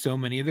been so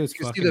many of those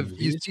You fucking see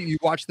movies. you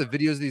watch the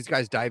videos of these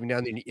guys diving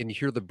down and you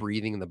hear the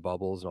breathing and the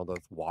bubbles and all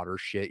the water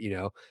shit,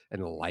 and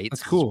the lights.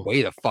 That's It's cool.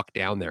 way the fuck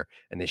down there,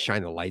 and they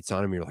shine the lights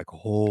on him. You're like,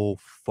 oh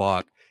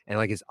fuck, and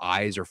like his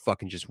eyes are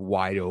fucking just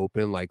wide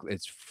open, like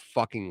it's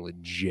fucking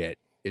legit.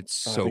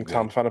 It's I so think good,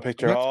 Tom found a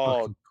picture. That's Oh,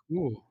 fucking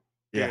cool.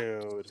 Yeah.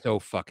 dude. so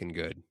fucking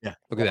good. Yeah.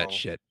 Look at that Wow.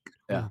 shit.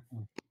 Yeah.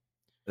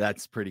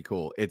 That's pretty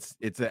cool. It's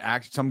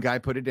some guy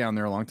put it down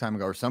there a long time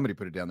ago, or somebody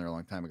put it down there a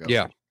long time ago.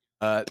 Yeah.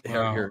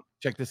 Here,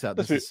 check this out.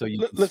 Let's This be, is so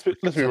you. let's be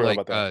So, real like,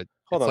 about that.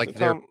 Hold it's on, like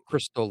their Tom-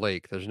 Crystal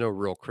Lake. There's no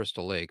real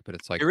Crystal Lake, but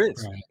it's like There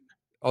is. Right.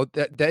 oh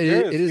that There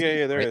it is. is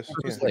Yeah, there right? is.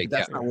 Crystal Yeah. Lake.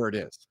 That's Yeah. not where it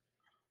is.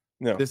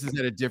 No. This is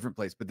at a different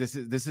place, but this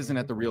isn't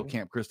at the real Mhm.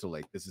 Camp Crystal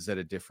Lake. This is at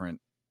a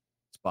different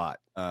spot.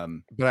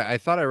 But I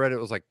thought I read it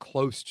was like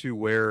close to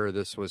where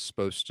this was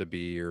supposed to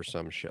be or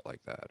some shit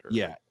like that. Or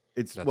Yeah,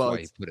 it's that's well, why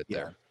he it's, put it yeah.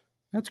 there.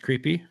 That's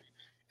creepy.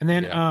 And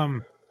then Yeah.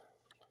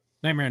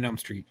 Nightmare on Elm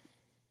Street.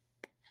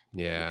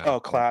 Yeah. Oh,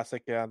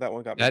 classic. Yeah, that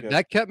one got me. that good.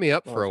 that kept me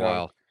up Oh, for a God.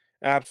 while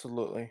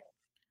Absolutely.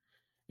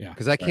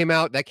 because that came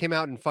out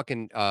in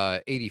fucking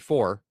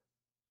 84.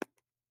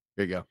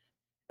 There you go.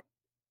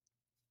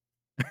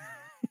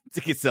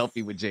 Take a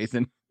selfie with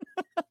Jason.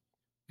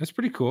 That's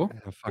pretty cool.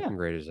 How fucking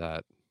great is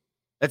that?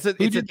 That's a.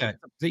 Who It's did a, that?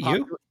 Is it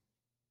you?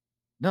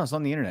 No, it's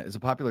on the internet. It's a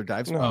popular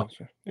dive No. spot.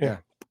 sure. Yeah.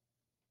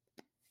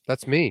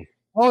 That's me.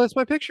 Oh, that's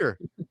my picture.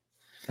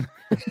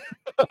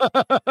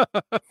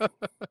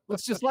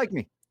 Looks just like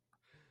me.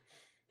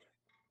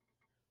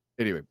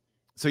 Anyway,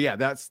 so yeah,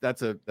 that's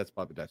popular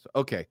dive spot.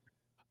 Okay,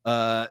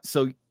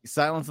 so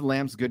Silence of the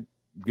Lambs, good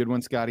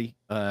one, Scotty.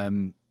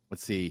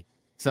 Let's see.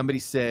 Somebody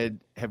said,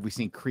 "Have we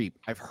seen Creep?"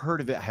 I've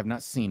heard of it. I have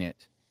not seen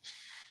it.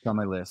 It's on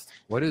my list.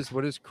 What is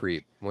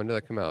Creep? When did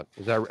that come out?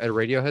 Is that a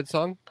Radiohead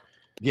song?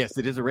 Yes,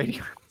 it is a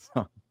radio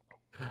song.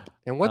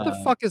 And what the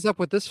fuck is up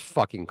with this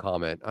fucking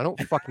comment? I don't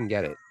fucking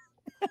get it.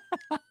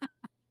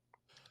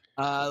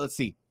 Let's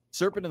see.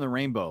 Serpent and the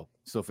Rainbow,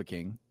 Sofa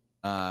King,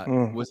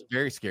 was a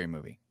very scary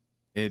movie.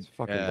 It's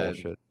fucking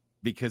bullshit.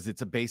 Because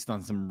it's based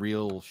on some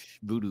real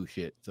voodoo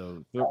shit.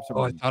 So,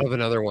 Oh, I thought of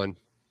another one.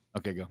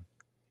 Okay, go.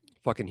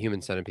 Fucking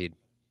Human Centipede.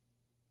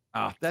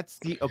 Oh, that's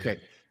the okay.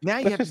 Now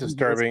you That's have just to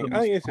disturbing. I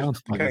think it's just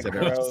Sounds kind of funny.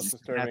 gross,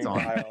 disturbing. That's on.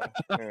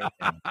 Vile.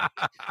 Yeah.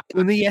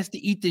 When he has to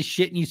eat this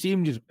shit and you see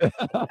him just I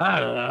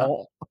don't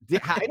know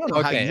how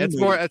Okay, you it's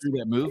made more- it through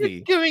that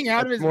movie. coming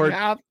out of That's his more-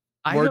 mouth.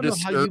 I more don't know how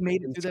you disturbing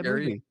made it and through that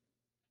scary. movie.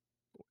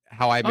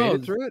 How I made Oh,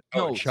 it through it?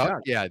 no, Oh, Chuck?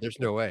 Chuck. Yeah, there's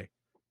no way.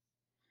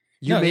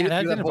 You No, made yeah, it through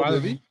that didn't whole bother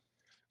movie? me.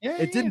 Yeah,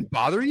 It didn't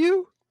bother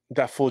you?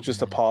 That fool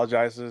just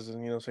apologizes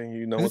and saying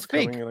It's what's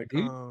fake, coming. You're like,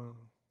 dude. oh.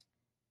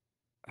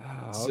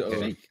 Oh, So- okay.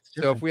 Fake.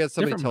 It's So if we had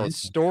somebody different tell a mindset.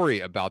 story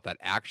about that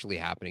actually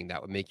happening,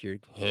 that would make your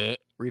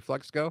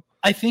reflex go.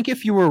 I think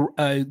if you were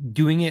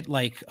doing it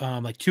like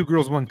 2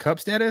 girls 1 cup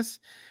status,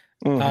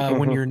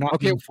 when you're not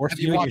Okay, being forced have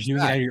to you do it, watched you're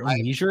doing that? it at your own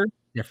leisure.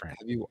 Different.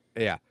 Have you?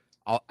 Yeah.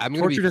 I'm gonna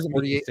Torture be doesn't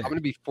make me 48. I'm sick.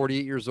 gonna be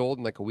 48 years old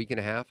in like a week and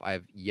a half. I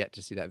have yet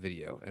to see that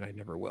video, and I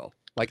never will.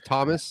 Like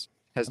Thomas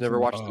has never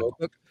watched The Oh,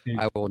 Notebook. dude.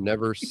 I will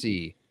never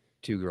see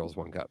 2 girls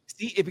 1 cup.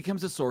 See, it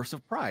becomes a source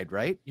of pride,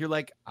 right? You're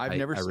like, I've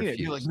never I seen it.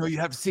 You're like, refuse. no, you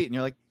have to see it. And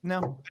you're like,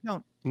 no, I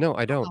don't. No,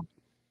 I don't.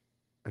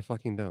 I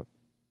fucking don't.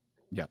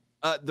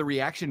 The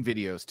reaction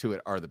videos to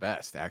it are the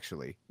best,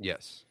 actually.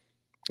 Yes.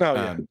 Oh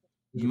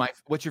yeah.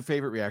 What's your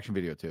favorite reaction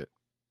video to it?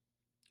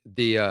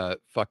 The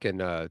fucking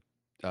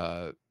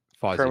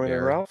Fozzie Kermit and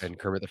Bear Ralph? and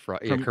Kermit the Frog.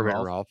 Yeah, Kermit Kermit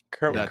and Ralph. Ralph.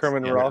 That's-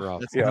 Kermit yeah, and Ralph.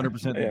 Ralph. That's Yeah.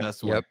 100% the Yeah.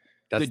 best one. Yep.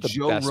 That's The the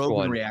Joe best Rogan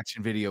one.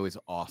 reaction video is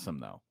awesome,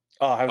 though.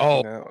 Oh, I haven't Oh,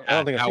 seen that. I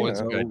don't think that I've one's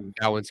seen that. good.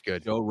 That one's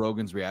good. Joe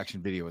Rogan's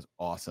reaction video is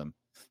awesome.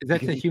 Is that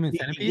Because the he- human he-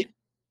 centipede?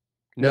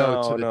 No,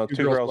 No, to the no, two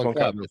girls, one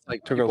cup. cup. It's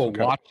like Two girls, people one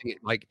cup. watching it.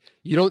 Like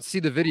you don't see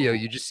the video,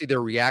 you just see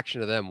their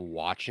reaction to them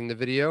watching the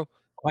video.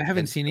 Oh, I haven't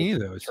And seen any of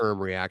those. Term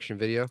reaction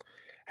video.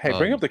 Hey,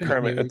 bring up the Yeah,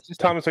 Kermit. maybe it's just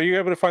Thomas, are you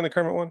able to find the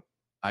Kermit one?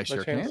 I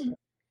sure chance? can.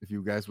 If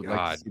you guys would like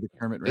God, to see the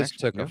Kermit This reaction.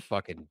 took yeah. a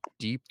fucking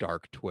deep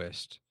dark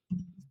twist. Do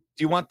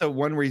you want the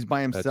one where he's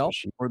by That's himself, what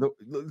she- or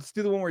let's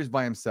do the one where he's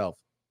by himself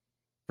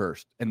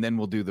first, and then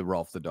we'll do the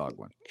Rolf the dog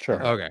one.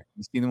 Sure. Okay,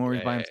 You see the one where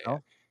he's by Yeah, yeah,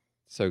 himself?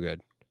 so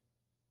good.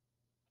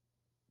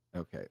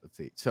 Okay, let's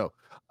see. So,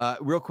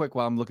 real quick,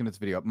 while I'm looking at this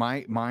video,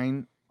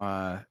 mine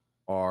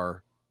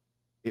are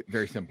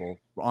very simple.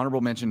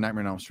 Honorable mention: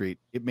 Nightmare on Elm Street.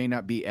 It may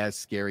not be as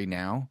scary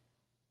now,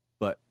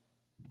 but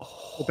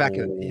Well, back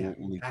in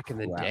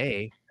the crap,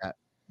 day,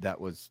 that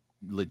was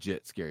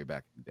legit scary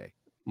back in the day.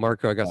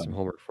 Marco, I got some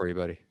homework for you,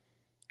 buddy.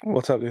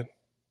 What's up, dude?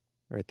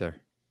 Right there.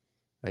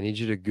 I need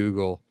you to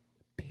Google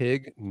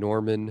pig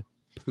Norman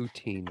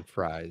poutine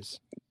fries.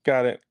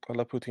 Got it. I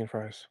love poutine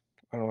fries.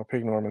 I don't know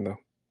pig Norman though.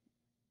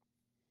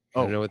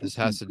 I don't know what this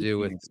has to do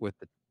poutine with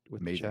is the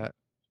amazing. chat.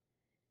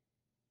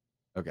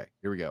 Okay,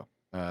 here we go.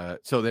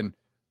 So then,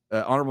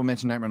 honorable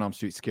mention: Nightmare on Elm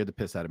Street scared the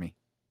piss out of me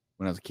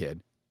when I was a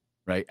kid.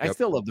 Right, I Yep.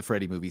 still love the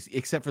Freddy movies,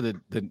 except for the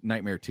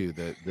Nightmare 2,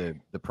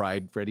 the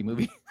Pride Freddy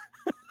movie.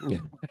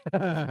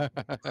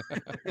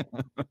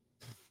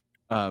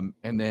 And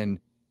then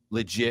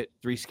legit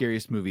 3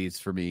 scariest movies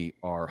for me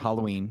are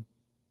Halloween.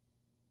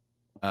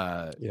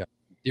 The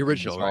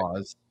original, right?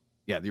 Jaws.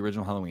 Yeah, the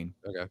original Halloween.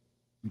 Okay.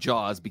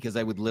 Jaws, because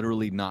I would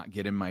literally not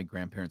get in my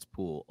grandparents'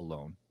 pool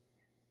alone.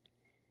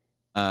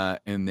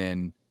 And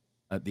then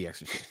The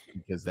Exorcist,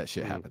 because that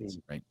shit happens,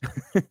 right?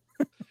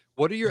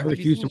 What are your I have you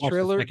refuse seen to the watch the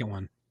trailer? second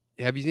one.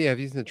 Have you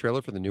seen the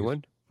trailer for the new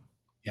one?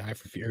 Yeah, I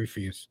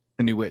refuse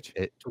The New Witch.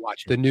 to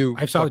watch The it. new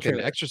I saw the fucking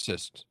trailer.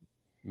 Exorcist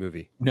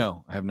movie.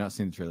 No, I have not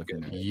seen the trailer for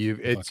that.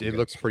 It Fucking good.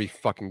 looks pretty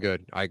fucking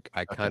good. I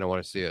kind of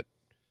want to see it.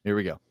 Here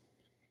we go.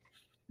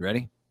 You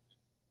ready?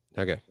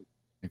 Okay.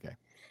 Okay.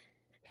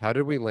 How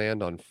did we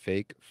land on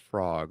fake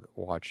frog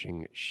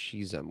watching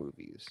Shiza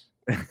movies?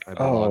 I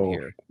belong Oh.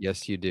 here.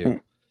 Yes, you do.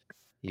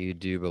 You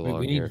do Wait, belong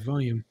we need here.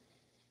 volume.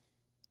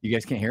 You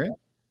guys can't hear it?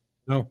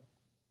 No.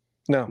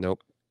 No, Nope.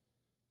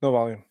 no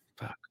volume.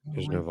 Fuck.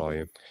 There's no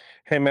volume.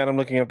 Hey man, I'm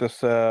looking at this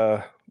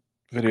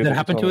video. That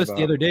happened to us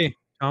the other day,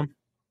 Tom.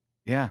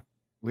 Yeah.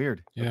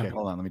 Weird. Yeah. Okay,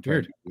 hold on. Let me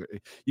try.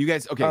 Weird. You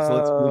guys, okay, so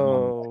let's move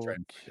on. I'll try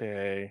and-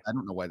 Okay. I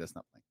don't know why that's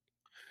not playing.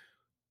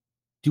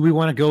 Do we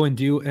want to go and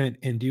do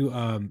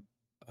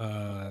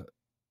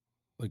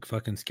like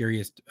fucking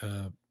scariest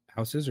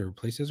houses or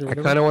places or I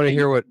whatever? kind of want to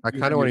hear what You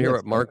can do what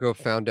this, Marco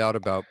found out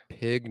about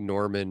pig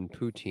Norman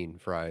poutine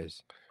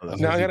fries. Oh,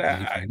 No, I Did gotta-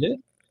 you find it?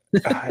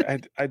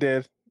 I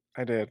did.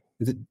 I did.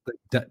 Is it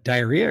like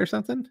diarrhea or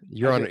something?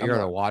 You're I on did- I'm you're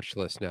on a not- watch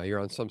list now. You're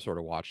on some sort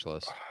of watch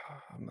list.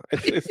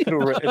 It's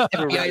through it's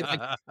through Yeah,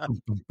 Reddit.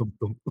 it's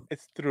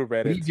It's through are you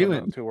Reddit. So I'm doing?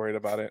 not too worried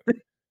about it.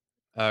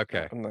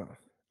 Okay. I'm not.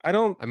 I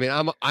don't. I mean,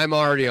 I'm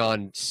already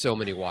on so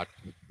many watch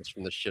lists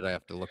from the shit I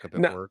have to look up at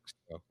No. work.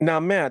 So. Now,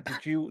 Matt,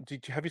 did you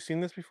have you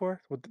seen this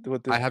before? With this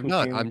I have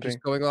not. poutine I'm thing?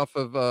 just going off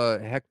of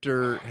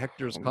Hector's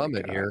Oh my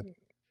comment God. here.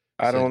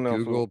 I don't Said know. if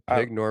we- Google I-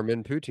 pig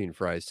Norman poutine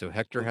fries. So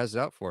Hector has it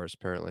out for us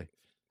apparently.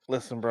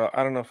 listen, bro.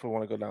 I don't know if we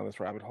want to go down this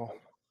rabbit hole.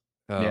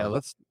 Yeah,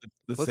 let's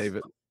let's save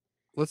it.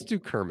 let's do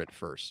Kermit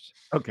first.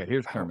 Okay,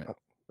 here's I don't Kermit. know.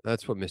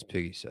 That's what Miss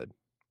Piggy said.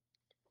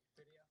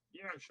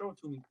 Yeah, show it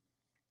to me.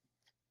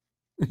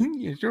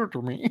 Yeah, sure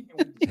to me.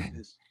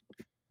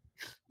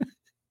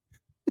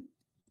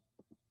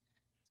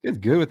 It's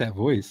good with that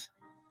voice.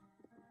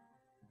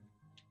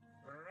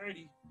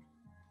 Alrighty.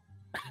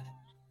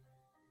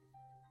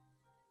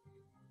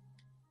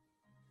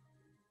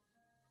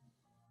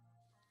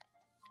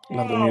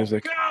 Love the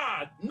music.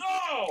 God, no!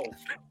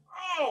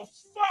 Oh,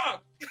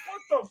 fuck!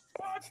 What the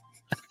fuck?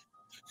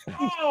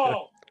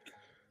 Oh!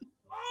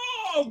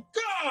 Oh,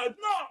 God,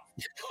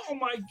 no! Oh,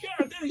 my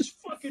God, that is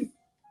fucking...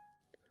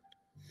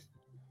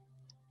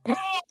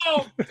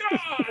 Oh,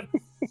 God!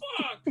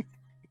 Fuck!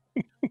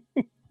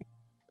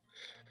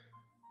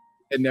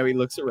 And now he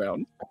looks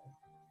around.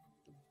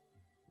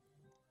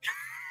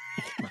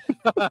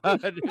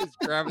 He's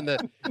grabbing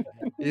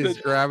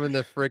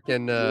the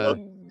freaking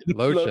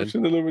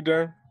lotion. The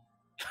Lubriderm.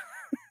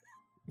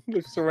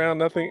 Looks around,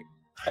 nothing.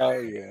 Oh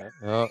yeah.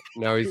 Oh,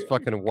 now he's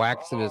fucking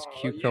waxing his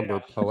cucumber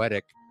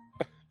poetic.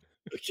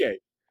 Okay,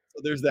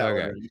 so there's that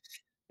Okay.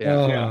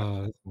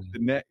 one.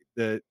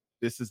 Yeah.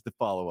 This is the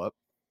follow up.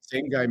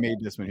 Same guy made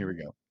this one. Here we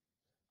go.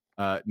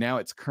 Now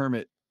it's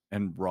Kermit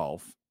and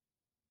Rolf.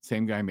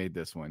 Same guy made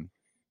this one.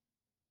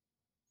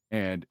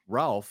 And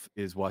Ralph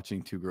is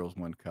watching Two Girls,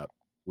 One Cup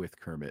with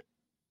Kermit.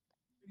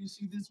 You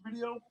see this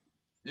video?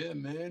 Yeah,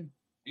 man.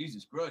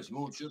 Jesus Christ, you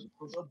won't shut the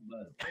fuck up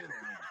about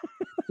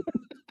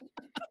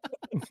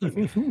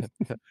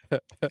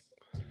it.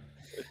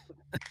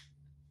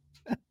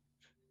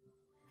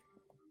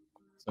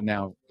 So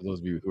now, for those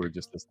of you who are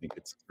just listening,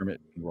 it's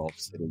Kermit and Rolf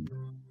sitting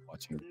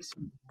watching this.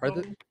 Are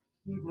the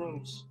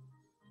Gross.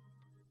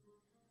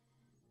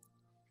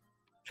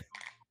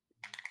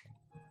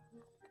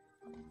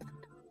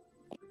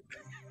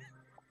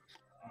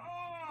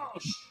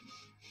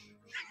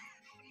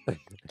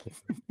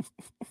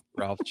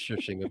 Ralph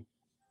shushing him?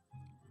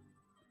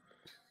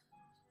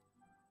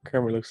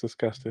 Kermit looks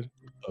disgusted.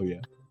 Oh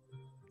yeah.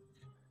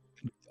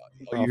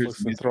 Ralph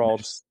looks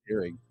enthralled.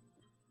 Staring.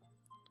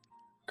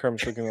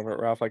 Kermit's looking over at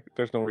Ralph like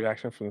there's no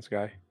reaction from this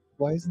guy.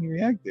 Why isn't he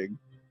reacting?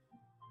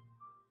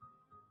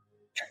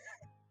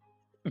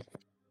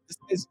 This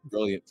is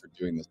brilliant for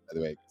doing this, by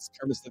the way.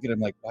 Kermit's looking at him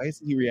like, why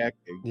isn't he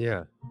reacting?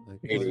 Yeah.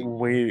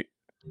 Wait.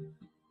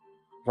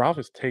 Ralph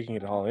is taking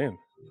it all in.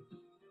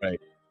 Right.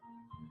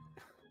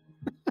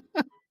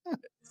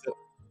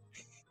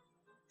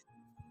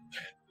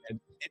 And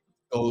it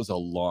goes a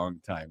long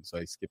time, so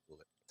I skipped a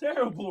little.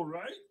 Terrible,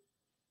 right?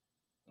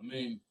 I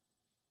mean,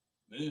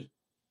 I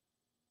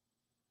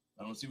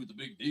don't see what the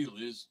big deal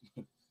is.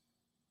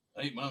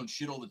 I eat my own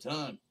shit all the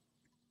time.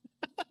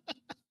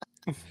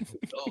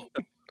 Oh.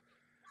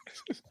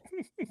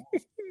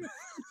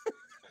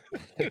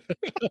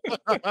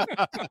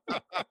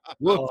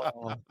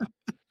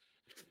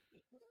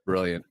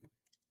 Brilliant.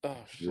 Oh,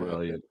 shit.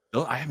 Brilliant.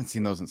 I haven't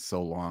seen those in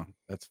so long.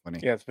 That's funny.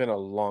 Yeah, it's been a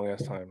long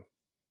ass time.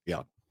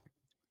 Yeah.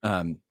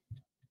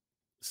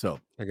 So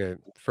okay.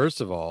 First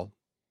of all,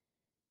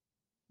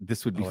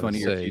 this would be I wanna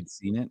funnier if say- you'd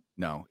seen it.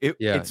 No.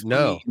 It's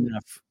no. funny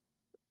enough.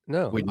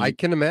 No, when I you-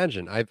 can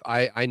imagine.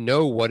 I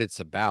know what it's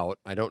about.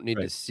 I don't need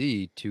to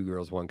see Two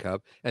Girls, One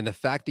Cup. And the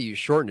fact that you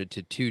shortened it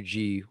to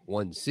 2G,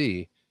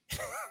 1C.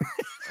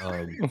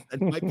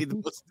 That might be the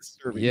most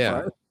disturbing Yeah.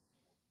 part.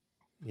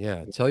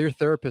 Yeah. Tell your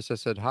therapist I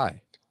said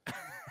hi.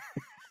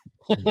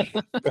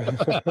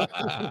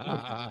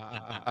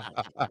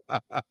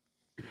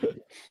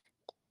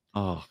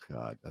 Oh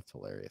God, that's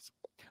hilarious.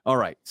 All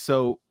right.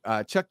 So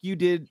Chuck,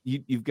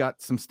 you've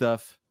got some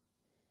stuff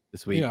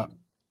this week. Yeah.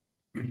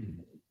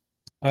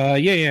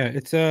 Yeah.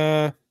 It's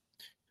right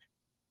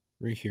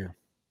here.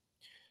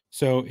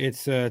 So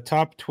it's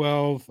top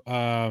 12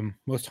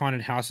 most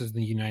haunted houses in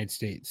the United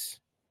States.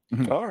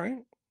 All right.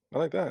 I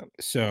like that.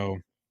 So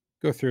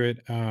go through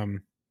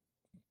it.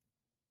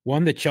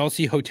 One, the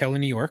Chelsea Hotel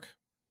in New York.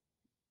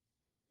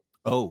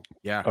 Oh,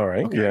 yeah. All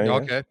right. Okay. Yeah. yeah.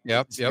 Okay.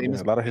 Yep. It's Yep. famous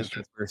A lot of because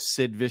history. that's where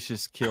Sid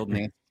Vicious killed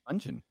Nancy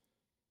Spungen.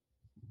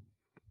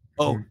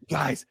 Oh,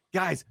 guys,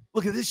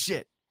 look at this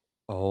shit.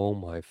 Oh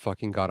my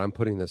fucking God. I'm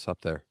putting this up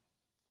there.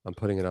 I'm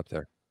putting it up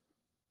there.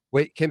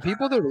 Wait, can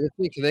people that are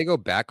listening, can they go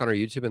back on our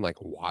YouTube and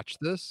like watch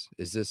this?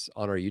 Is this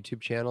on our YouTube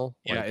channel?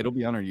 Yeah, Like, it'll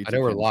be on our YouTube. I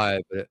know we're channel.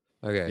 live, but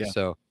okay, Yeah.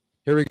 so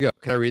here we go.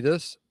 Can I read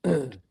this?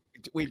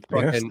 Wait,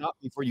 Yeah. stop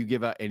before you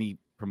give out any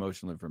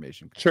promotional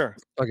information. Sure.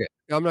 Okay,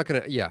 I'm not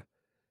gonna. Yeah,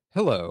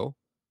 hello.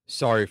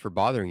 Sorry for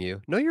bothering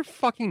you. No, you're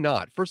fucking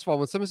not. First of all,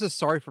 when someone says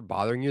sorry for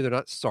bothering you, they're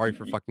not sorry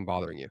for fucking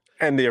bothering you.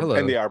 And they are Hello,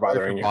 and they sorry are for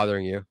bothering you.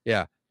 bothering you.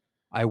 Yeah,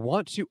 I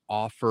want to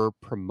offer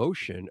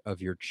promotion of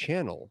your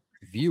channel,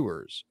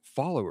 viewers,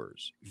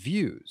 followers,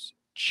 views,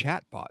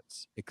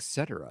 chatbots,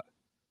 etc.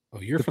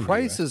 Oh, you're The from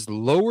price the US. is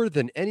lower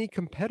than any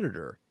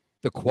competitor.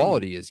 The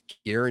quality is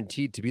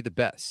guaranteed to be the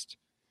best.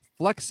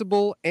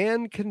 Flexible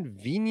and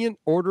convenient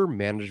order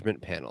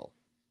management panel,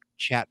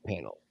 chat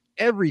panel.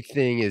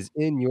 Everything is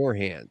in your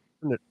hands.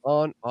 Turn it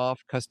on,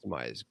 off,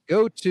 customize.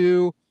 Go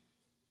to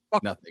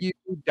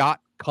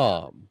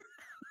fuckyou.com.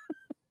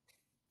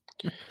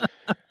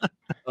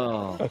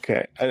 Oh,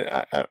 Okay.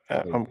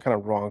 I'm kind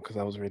of wrong because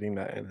I was reading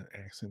that in an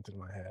accent in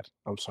my head.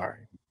 I'm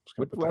sorry. Just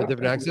gonna put that A out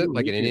different there. accent,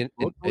 like an Indian.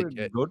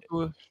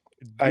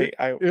 I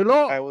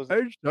Hello, I was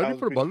I'm sorry I was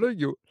for between- bothering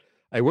you.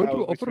 I want I to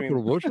was offer a between-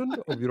 promotion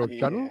of your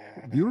channel,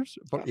 Yeah. viewers.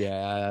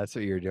 Yeah, that's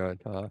what you're doing,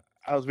 huh?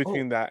 I was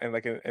between that and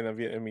like in a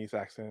Vietnamese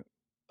accent.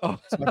 Oh.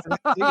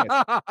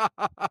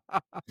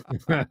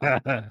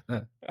 I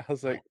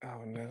was like,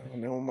 oh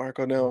no,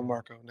 Marco, no.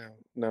 But yes,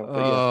 Oh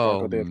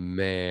Marco did.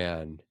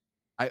 man.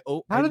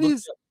 How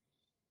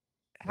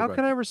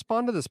can I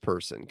respond to this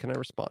person? Can I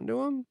respond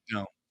to him?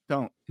 No,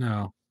 don't.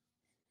 No.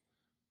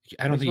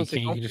 I don't think you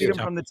can. Don't feed them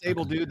from the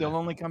table, dude. They'll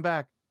only come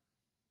back.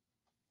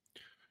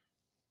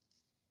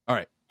 All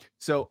right.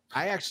 So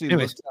I actually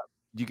looked up.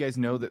 Do you guys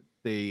know that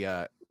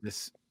they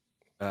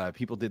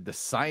people did the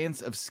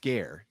science of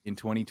scare in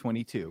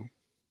 2022?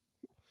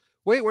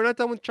 Wait, we're not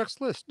done with Chuck's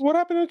list. What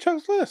happened to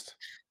Chuck's list?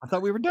 I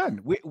thought we were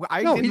done. He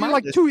did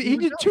like two. He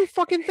did two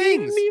fucking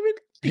things.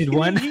 He did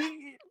one.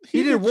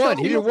 He did one.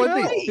 He did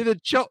one thing. He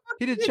did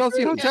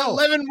Chelsea Hotel.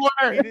 11 more.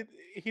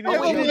 He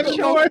did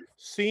more.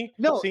 See,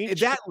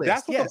 that list.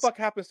 That's what the fuck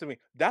happens to me.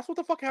 That's what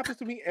the fuck happens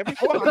to me every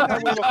fucking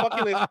time we have a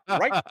fucking list.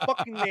 Right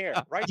fucking there.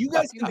 Right. You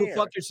guys can go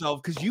fuck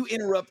yourself because you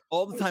interrupt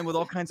all the time with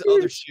all kinds of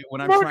other shit when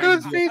I'm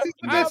trying to do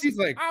He's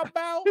like,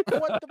 about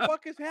what the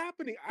fuck is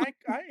happening? I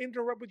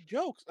interrupt with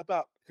jokes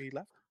about he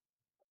left.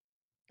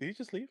 Did he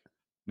just leave?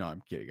 No,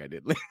 I'm kidding. I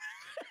did leave.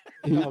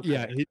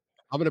 Yeah,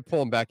 I'm gonna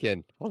pull him back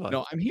in. Hold on.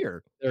 No, I'm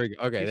here. There we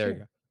go. Okay, there we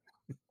go.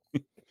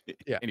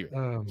 Yeah. Anyway.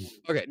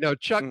 Okay. No,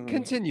 Chuck.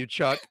 Continue,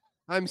 Chuck.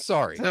 I'm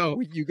sorry. No,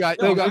 you got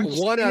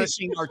one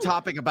finishing our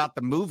topic about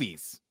the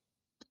movies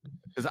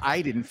because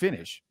I didn't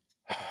finish.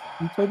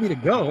 You told me to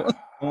go.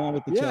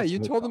 You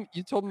told him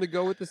to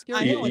go with the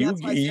scary.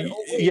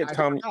 Yeah,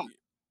 Tom.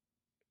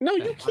 No,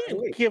 you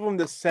can't give him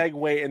the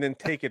segue and then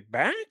take it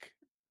back.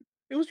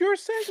 It was your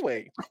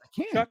segue. I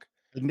can't. Chuck.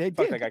 Fuck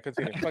that guy.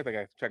 Continue. Fuck that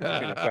guy. Chuck.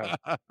 Continue.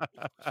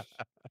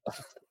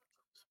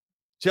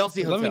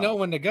 Chelsea Hotel. Let me know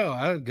when to go.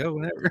 I'll go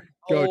whenever.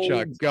 Go,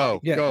 Chuck. Go.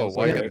 Yeah, go.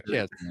 Why you have okay. a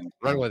chance?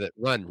 Run with it.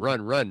 Run,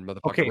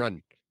 motherfucker. Okay.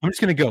 Run. I'm just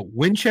gonna go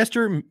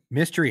Winchester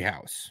Mystery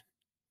House,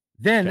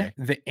 then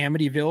the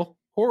Amityville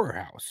Horror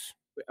House.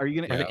 Are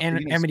you gonna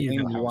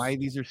Amityville House? Why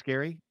these are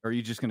scary? Or are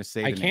you just gonna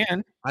say? I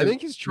can. I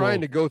think he's trying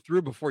to go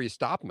through before you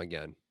stop him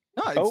again.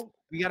 No,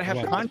 we gotta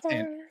have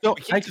content. So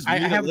I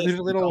have a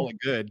little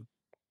good.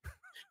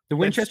 The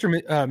Winchester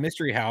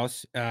Mystery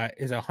House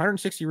is a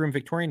 160-room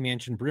Victorian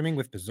mansion brimming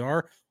with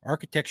bizarre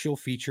architectural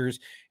features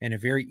and a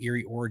very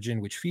eerie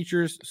origin, which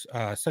features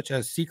such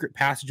as secret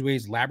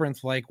passageways,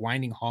 labyrinth-like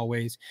winding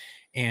hallways,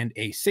 and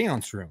a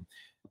seance room.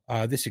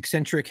 This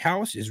eccentric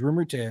house is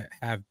rumored to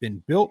have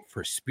been built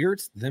for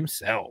spirits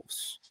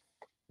themselves.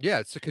 Yeah,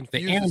 it's to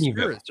confuse the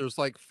spirits. There's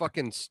like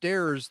fucking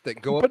stairs that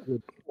go up to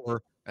the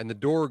door, and the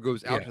door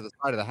goes out to the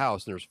side of the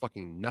house, and there's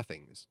fucking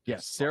nothings.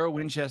 Yes, Sarah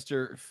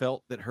Winchester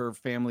felt that her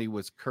family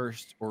was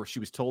cursed, or she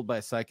was told by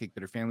a psychic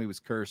that her family was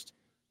cursed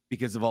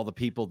because of all the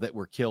people that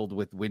were killed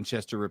with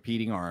Winchester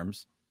repeating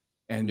arms.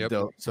 And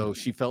so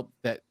she felt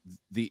that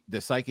the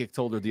psychic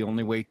told her the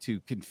only way to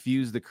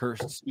confuse the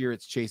cursed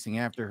spirits chasing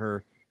after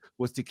her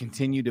was to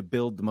continue to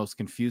build the most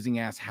confusing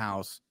ass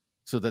house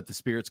so that the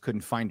spirits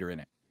couldn't find her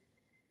in it.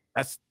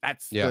 That's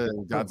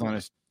the God's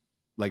honest,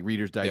 like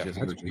Reader's Digest.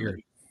 Yeah, that's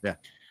weird. Yeah.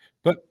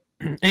 But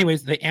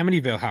anyways, the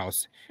Amityville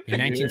House. In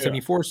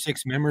 1974,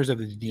 6 members of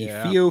the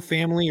DeFeo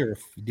family or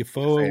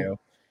DeFeo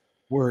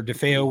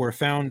were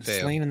found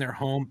slain in their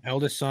home.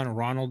 Eldest son,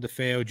 Ronald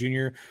DeFeo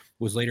Jr.,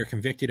 was later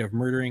convicted of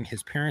murdering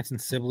his parents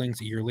and siblings.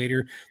 A year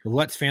later, the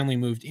Lutz family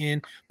moved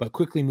in, but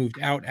quickly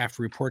moved out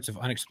after reports of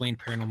unexplained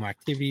paranormal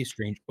activity,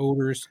 strange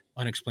odors,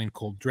 unexplained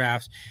cold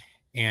drafts,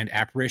 and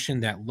apparition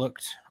that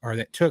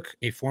took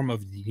a form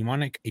of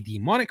a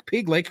demonic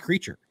pig-like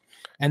creature.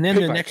 And then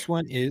the next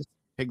one is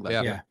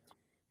pig-like. Yeah.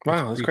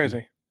 Wow, that's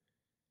crazy.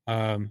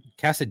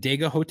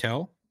 Casadega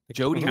Hotel.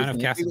 Jody,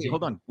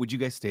 hold on. Would you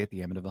guys stay at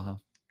the Amityville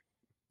House?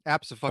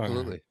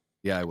 Absolutely.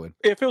 Yeah, I would.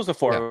 If it was the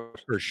four of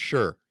us. For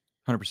sure.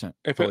 100%.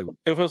 If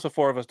it was the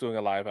four of us doing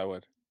a live, I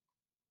would.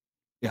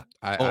 Yeah.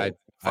 I'd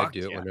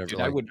do it whenever. Dude,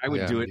 I would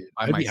do it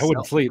by myself. I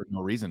wouldn't sleep for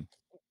no reason.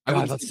 I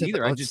wouldn't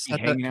either. I'd just be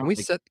hanging out.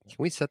 Can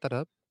we set that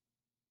up?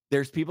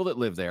 There's people that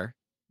live there.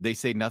 They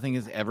say nothing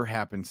has ever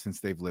happened since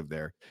they've lived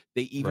there.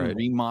 They even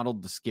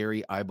remodeled the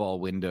scary eyeball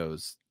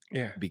windows.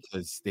 Yeah.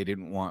 Because they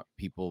didn't want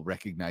people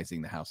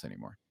recognizing the house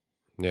anymore.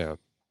 Yeah.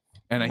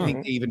 And I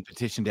think they even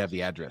petitioned to have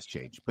the address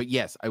changed. But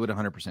yes, I would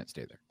 100%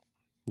 stay there.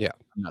 Yeah.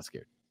 I'm not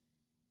scared.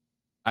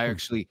 I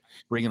actually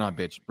bring it on,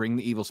 bitch. Bring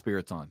the evil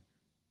spirits on.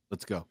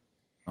 Let's go.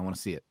 I want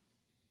to see it.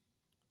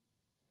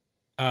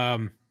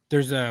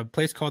 There's a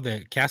place called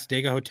the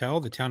Casadega Hotel.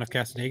 The town of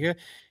Casadega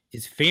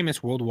is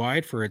famous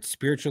worldwide for its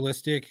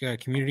spiritualistic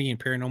community and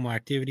paranormal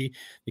activity.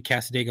 The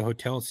Casadega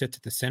Hotel sits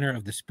at the center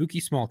of the spooky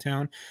small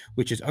town,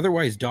 which is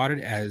otherwise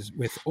dotted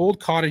with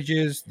old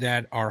cottages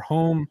that are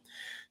home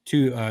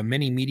to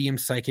many medium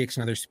psychics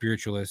and other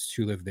spiritualists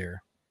who live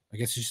there. I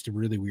guess it's just a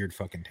really weird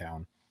fucking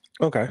town.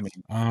 Okay.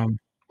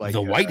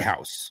 The White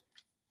House.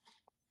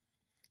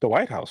 The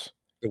White House.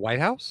 The White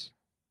House?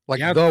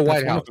 Like the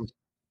White House.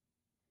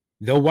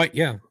 The White,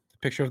 yeah.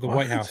 Picture of the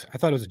White House. I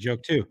thought it was a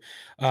joke too.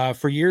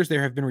 For years,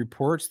 there have been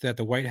reports that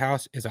the White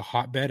House is a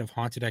hotbed of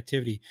haunted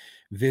activity.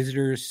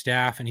 Visitors,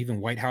 staff, and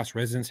even White House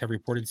residents have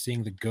reported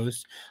seeing the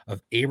ghosts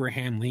of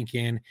Abraham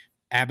Lincoln,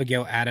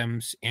 Abigail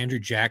Adams, Andrew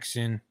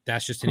Jackson.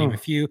 That's just to name a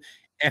few.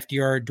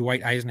 FDR,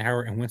 Dwight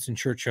Eisenhower, and Winston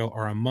Churchill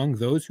are among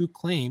those who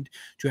claimed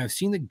to have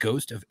seen the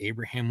ghost of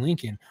Abraham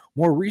Lincoln.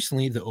 More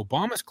recently, the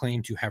Obamas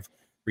claimed to have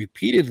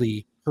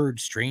repeatedly heard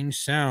strange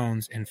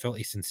sounds and felt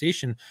a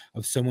sensation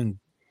of someone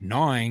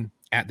gnawing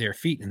at their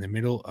feet in the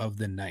middle of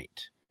the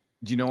night.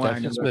 Do you know why?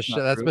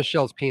 That's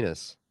Michelle's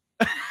penis.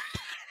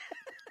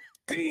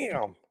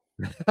 Damn.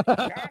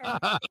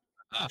 Got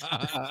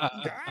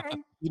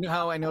him. You know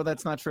how I know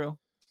that's not true?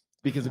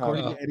 Because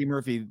according to Eddie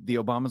Murphy, the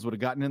Obamas would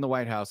have gotten in the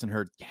White House and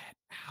heard, "Get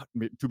out!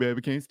 Too bad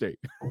we can't stay."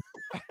 Do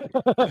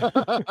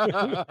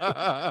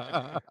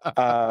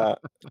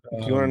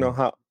you want to know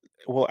how?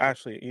 Well,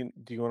 actually,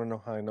 do you want to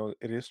know how I know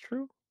it is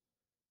true?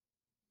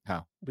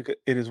 How? Because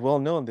it is well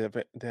known that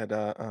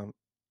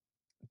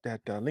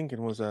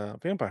Lincoln was a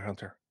vampire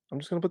hunter. I'm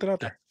just gonna put that out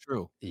there. That's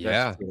true.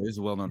 Yeah, it is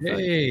a well-known.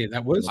 Hey,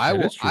 that was. I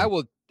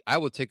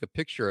will take a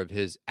picture of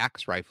his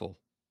axe rifle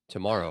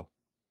tomorrow.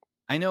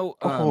 I know.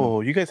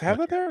 You guys have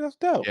that there? That's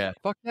dope. Yeah,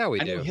 fuck yeah, we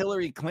do. Know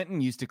Hillary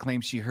Clinton used to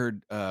claim she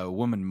heard a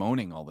woman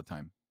moaning all the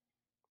time.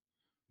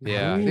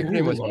 Yeah, I think her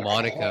name was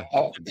Monica.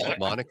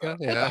 Monica,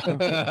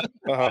 yeah.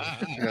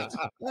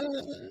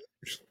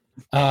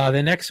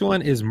 The next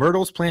one is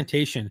Myrtle's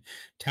Plantation,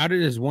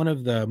 touted as one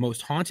of the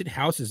most haunted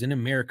houses in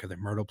America. The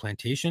Myrtle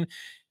Plantation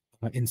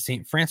in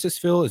St.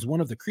 Francisville is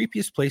one of the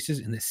creepiest places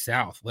in the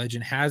South.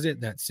 Legend has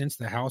it that since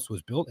the house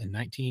was built in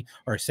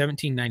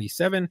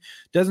 1797,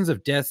 dozens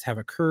of deaths have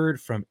occurred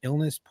from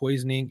illness,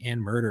 poisoning,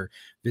 and murder.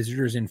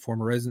 Visitors and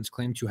former residents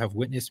claim to have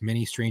witnessed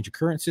many strange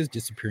occurrences,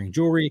 disappearing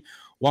jewelry,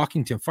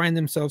 walking to find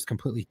themselves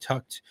completely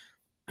tucked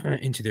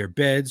into their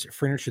beds,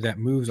 furniture that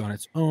moves on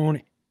its own,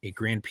 a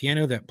grand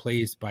piano that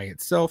plays by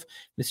itself,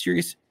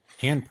 mysterious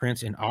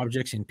handprints and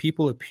objects, and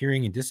people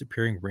appearing and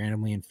disappearing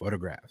randomly in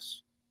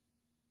photographs.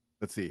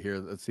 Let's see here.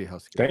 Let's see how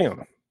scary.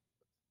 Damn.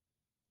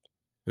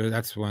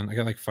 That's one. I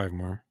got like 5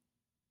 more.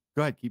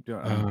 Go ahead. Keep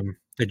doing.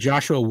 The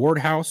Joshua Ward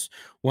House,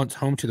 once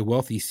home to the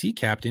wealthy sea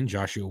captain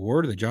Joshua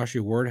Ward. The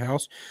Joshua Ward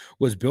House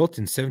was built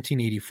in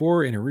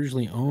 1784 and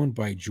originally owned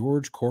by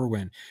George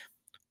Corwin,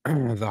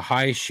 the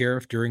High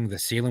Sheriff during the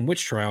Salem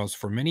witch trials.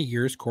 For many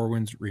years,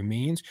 Corwin's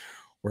remains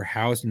were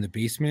housed in the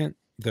basement,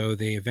 though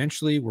they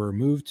eventually were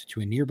moved to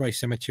a nearby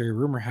cemetery.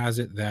 Rumor has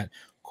it that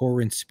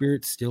Corwin's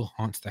spirit still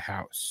haunts the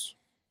house.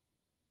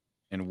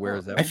 And where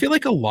is that? I feel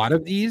like a lot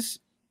of these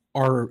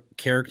are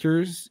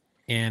characters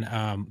in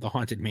the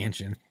Haunted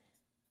Mansion.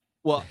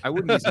 Well, I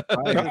wouldn't be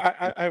surprised.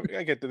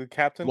 I get the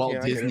captain. Walt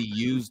Disney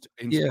used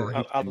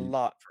a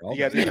lot.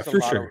 Yeah,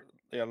 for sure.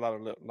 A lot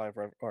of live,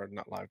 or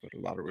not live, but a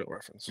lot of real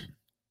reference.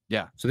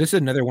 Yeah. So this is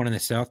another one in the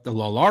South. The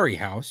Lalaurie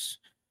House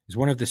is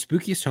one of the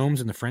spookiest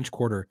homes in the French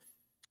Quarter.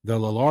 The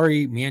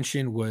Lalaurie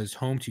Mansion was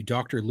home to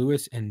Dr.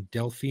 Louis and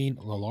Delphine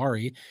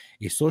Lalaurie,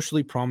 a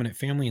socially prominent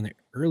family in the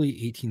early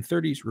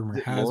 1830s. Rumor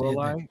has it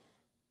that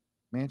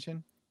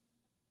Mansion?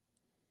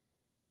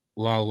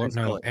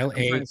 L-A-L-A-U-R-I-E.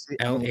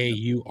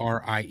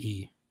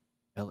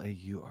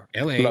 L-A-U-R.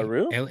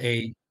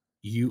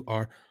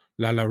 L-A-U-R.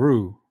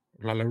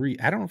 Lalaurie.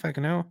 I don't know if I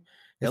can know.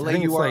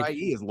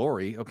 L-A-U-R-I-E is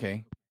Laurie.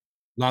 Okay.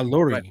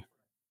 Lalaurie. Right.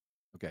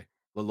 Okay.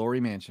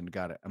 Lalaurie Mansion.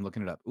 Got it. I'm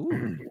looking it up.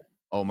 Ooh.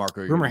 Oh,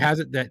 Marco. Rumor has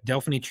it that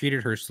Delphine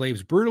treated her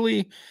slaves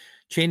brutally,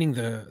 chaining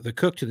the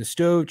cook to the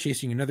stove,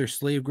 chasing another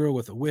slave girl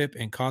with a whip,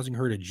 and causing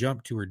her to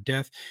jump to her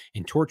death,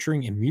 and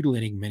torturing and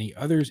mutilating many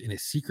others in a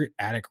secret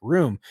attic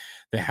room.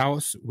 The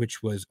house,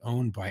 which was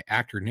owned by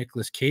actor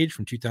Nicolas Cage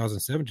from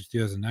 2007 to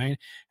 2009,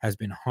 has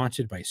been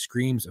haunted by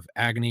screams of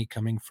agony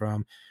coming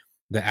from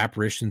the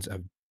apparitions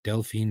of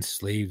Delphine's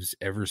slaves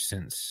ever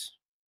since.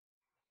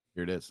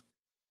 Here it is.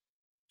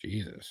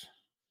 Jesus.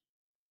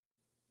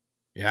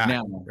 Yeah,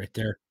 now, right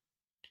there.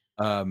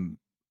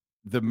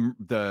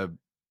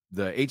 The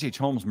H.H.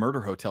 Holmes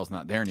Murder Hotel's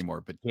not there anymore,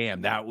 but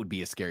damn, that would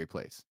be a scary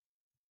place.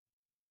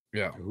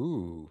 Yeah.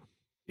 Ooh.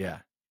 Yeah.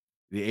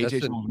 The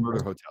H.H. Holmes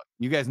Murder Hotel.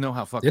 You guys know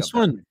how fucked this up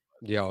one.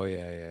 Yeah. Oh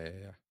yeah.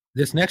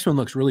 This next one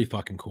looks really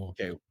fucking cool.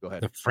 Okay, go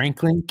ahead. The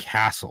Franklin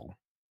Castle.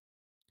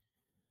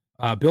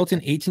 Built in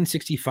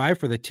 1865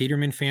 for the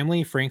Taterman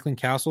family, Franklin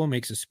Castle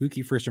makes a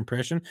spooky first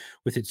impression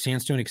with its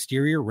sandstone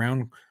exterior,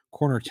 round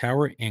corner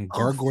tower, and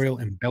gargoyle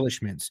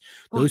embellishments.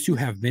 Those who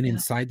have been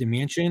inside the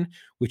mansion,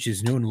 which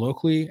is known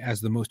locally as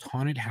the most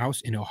haunted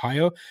house in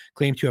Ohio,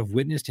 claim to have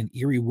witnessed an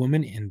eerie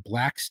woman in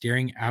black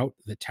staring out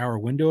the tower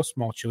window,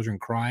 small children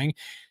crying,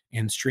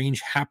 and strange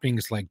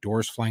happenings like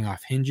doors flying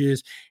off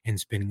hinges and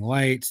spinning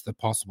lights. The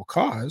possible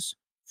cause: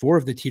 4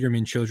 of the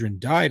Taterman children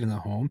died in the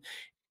home,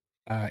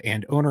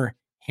 and owner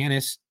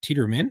Hannes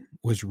Taterman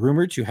was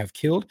rumored to have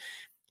killed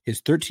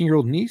his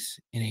 13-year-old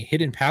niece in a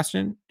hidden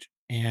passage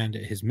and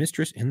his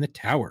mistress in the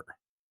tower.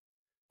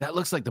 That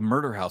looks like the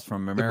murder house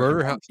from American. The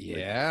murder house.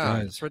 Yeah,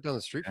 it's right down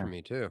the street from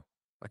me too.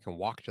 I can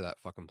walk to that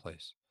fucking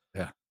place.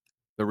 Yeah,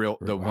 the one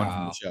from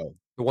the show.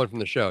 The one from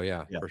the show.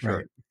 Yeah, for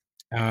sure.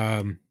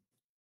 Right.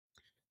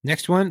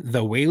 Next one,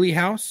 the Whaley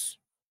House.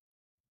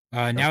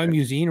 Now a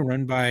museum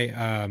run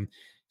by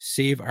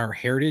Save Our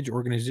Heritage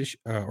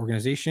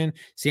organization.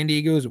 San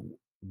Diego's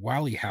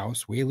Whaley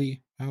House. I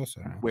don't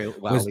know.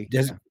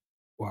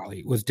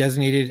 Wally was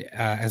designated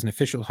as an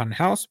official haunted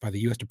house by the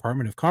U.S.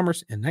 Department of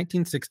Commerce in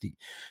 1960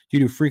 due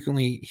to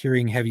frequently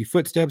hearing heavy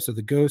footsteps of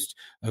the ghost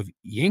of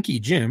Yankee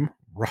Jim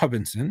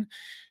Robinson,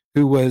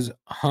 who was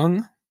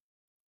hung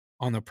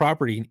on the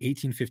property in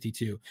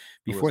 1852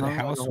 before the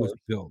house was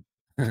built.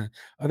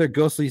 Other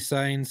ghostly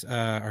sightings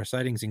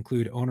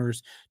include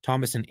owners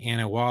Thomas and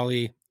Anna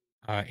Wally.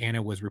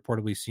 Anna was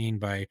reportedly seen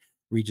by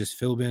Regis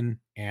Philbin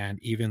and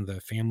even the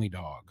family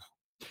dog.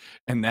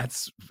 And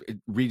that's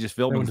Regis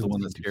Philbin's the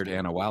one that scared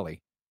Anna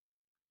Wally.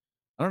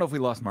 I don't know if we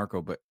lost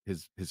Marco, but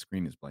his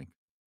screen is blank.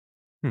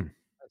 I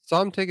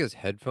saw him take his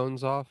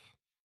headphones off.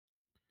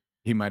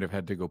 He might have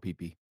had to go pee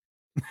pee.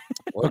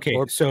 Okay,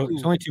 so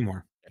there's only two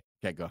more.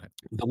 Okay, go ahead.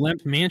 The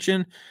Lemp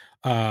Mansion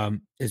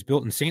is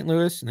built in St.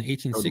 Louis in the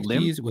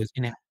 1860s. Was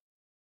in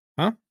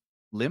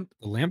Limp?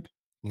 The Lemp?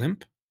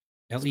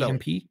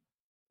 L-E-M-P?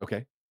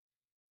 Okay.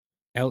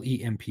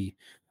 L-E-M-P.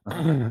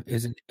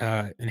 Is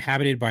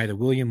inhabited by the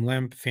William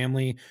Lemp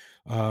family,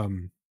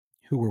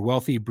 who were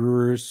wealthy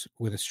brewers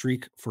with a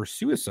streak for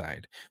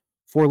suicide.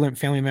 4 Lemp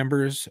family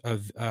members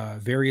of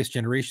various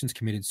generations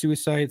committed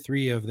suicide.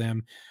 3 of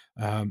them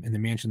in the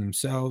mansion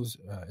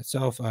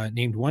itself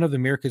named one of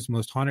America's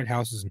most haunted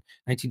houses in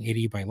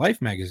 1980 by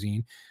Life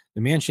magazine.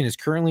 The mansion is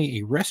currently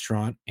a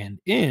restaurant and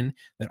inn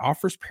that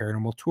offers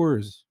paranormal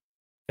tours.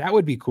 That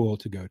would be cool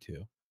to go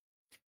to.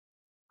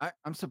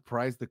 I'm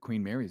surprised the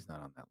Queen Mary's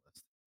not on that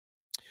list.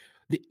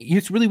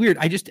 It's really weird.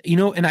 I just,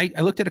 and I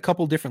looked at a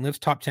couple different lists,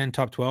 top 10,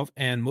 top 12,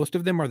 and most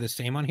of them are the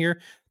same on here.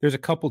 There's a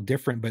couple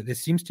different, but this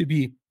seems to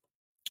be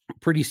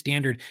pretty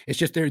standard. It's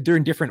just they're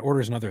in different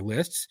orders in other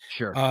lists.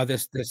 Sure.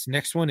 This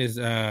next one is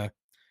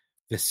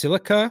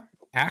Basilica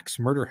Axe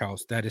Murder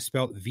House. That is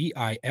spelled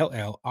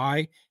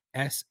Villisca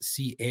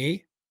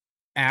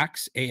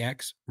Axe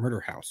AX Murder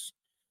House.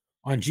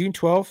 On June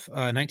 12th,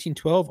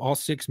 1912, all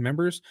 6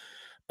 members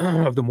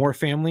of the Moore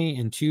family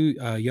and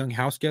 2 young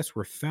house guests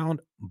were found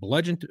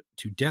bludgeoned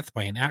to death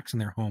by an axe in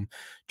their home,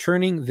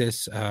 turning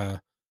this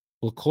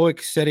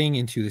bucolic setting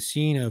into the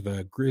scene of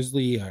a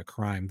grisly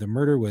crime. The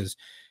murder was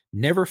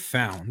never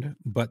found,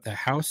 but the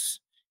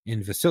house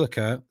in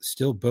Basilica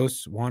still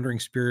boasts wandering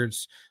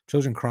spirits,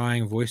 children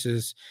crying,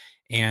 voices,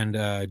 and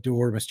a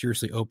door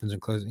mysteriously opens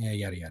and closes. Yeah,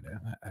 yada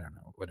yada. I don't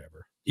know,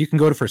 whatever. You can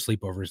go for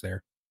sleepovers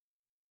there.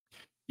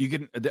 You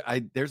can.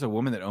 There's a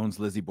woman that owns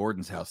Lizzie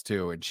Borden's house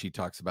too, and she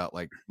talks about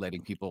like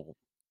letting people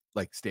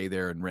like stay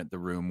there and rent the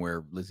room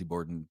where Lizzie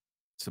Borden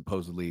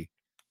supposedly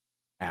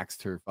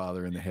axed her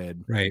father in the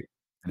head. Right.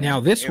 Now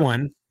this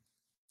one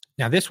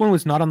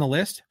was not on the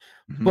list,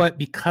 but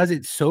because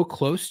it's so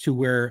close to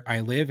where I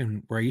live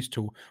and where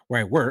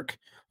I work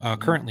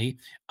currently,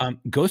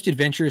 Ghost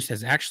Adventures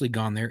has actually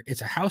gone there.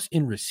 It's a house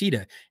in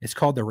Reseda. It's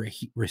called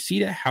the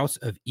Reseda House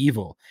of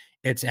Evil.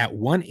 It's at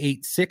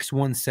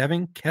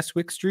 18617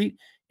 Keswick Street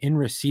in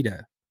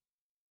Reseda.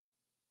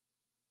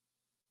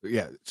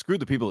 Yeah, screw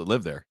the people that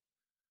live there.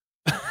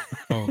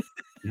 Oh,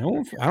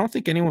 no, I don't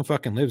think anyone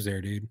fucking lives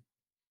there, dude.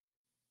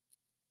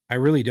 I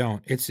really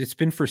don't. It's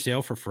been for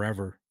sale for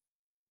forever.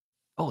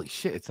 Holy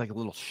shit, it's like a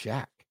little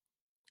shack.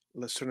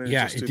 Let's turn it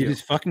yeah, into a it studio.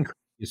 is fucking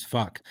crazy as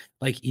fuck.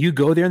 Like you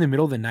go there in the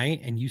middle of the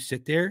night and you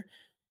sit there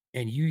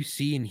and you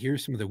see and hear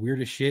some of the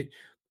weirdest shit.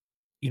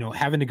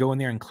 Having to go in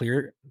there and clear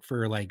it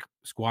for like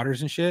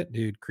squatters and shit,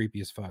 dude. Creepy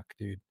as fuck,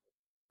 dude.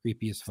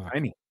 Creepy as fuck.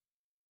 Tiny.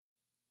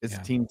 It's a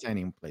teeny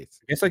tiny place.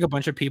 It's like a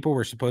bunch of people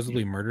were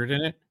supposedly murdered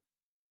in it.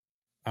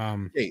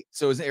 Okay,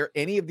 so is there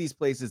any of these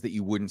places that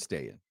you wouldn't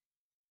stay in?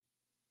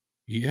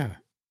 Yeah.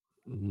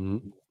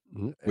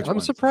 Mm-hmm. I'm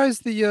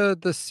surprised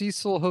the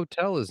Cecil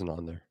Hotel isn't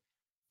on there.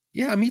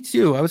 Yeah, me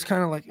too. I was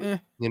kind of like,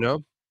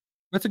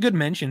 that's a good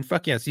mention.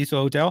 Fuck yeah,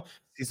 Cecil Hotel.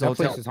 Cecil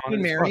Hotel.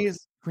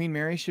 Queen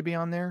Mary should be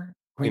on there.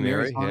 Queen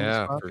Mary,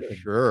 yeah, for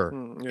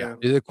sure. Yeah,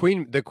 dude,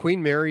 the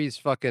Queen Mary's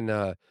fucking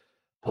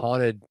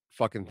haunted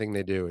fucking thing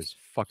they do is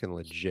fucking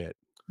legit.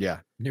 Yeah,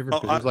 never.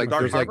 Dark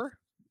Harbor?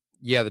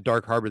 The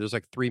Dark Harbor. There's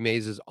like 3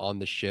 mazes on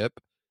the ship,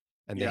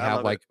 and they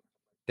have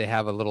they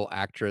have a little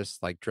actress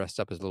like dressed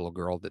up as a little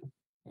girl that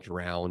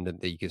drowned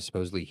and that you can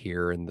supposedly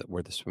hear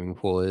where the swimming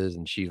pool is,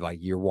 and she like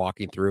you're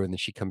walking through, and then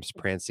she comes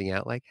prancing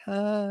out like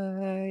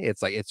hi.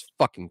 It's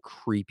fucking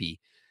creepy,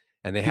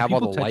 and they have all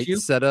the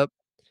lights set up.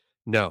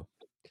 No.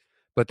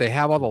 But they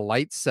have all the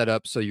lights set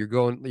up, so you're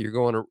going,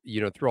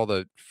 through all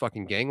the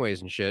fucking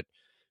gangways and shit.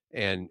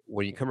 And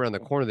when you come around the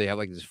corner, they have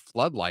like these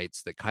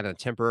floodlights that kind of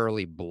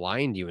temporarily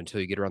blind you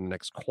until you get around the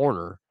next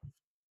corner.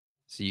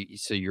 So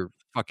your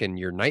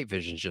night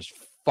vision's just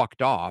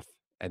fucked off,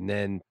 and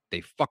then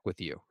they fuck with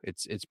you.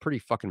 It's pretty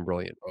fucking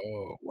brilliant.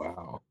 Oh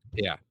wow,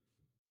 yeah,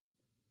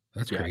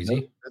 that's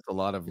crazy. That's a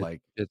lot of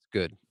it's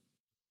good.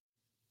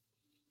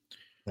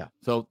 Yeah.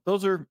 So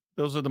those are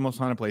the most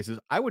haunted places.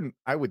 I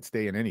would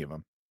stay in any of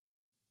them.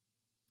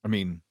 I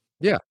mean,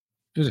 yeah.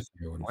 There's a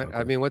few.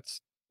 I mean,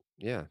 what's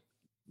none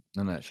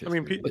of that shit. I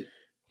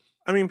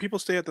mean, people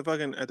stay at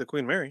the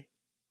Queen Mary,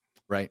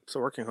 right? It's a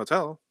working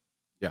hotel.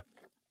 Yeah,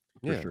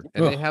 for sure.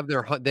 And they have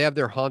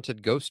their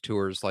haunted ghost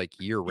tours like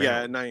year round.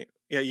 Yeah, at night.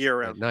 Yeah, year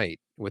round. At night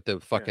with the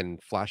fucking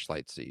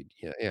flashlights.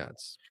 Yeah,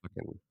 it's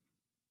fucking.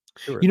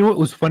 You know what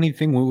was funny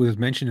thing? What was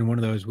mentioned in one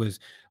of those was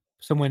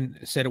someone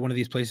said at one of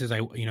these places,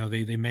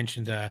 they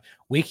mentioned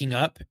waking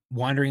up,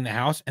 wandering the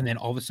house, and then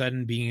all of a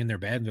sudden being in their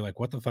bed. And they're like,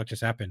 "What the fuck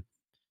just happened,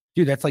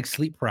 dude?" That's like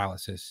sleep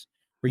paralysis,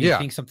 where you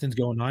think something's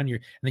going on, and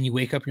then you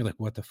wake up and you're like,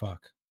 "What the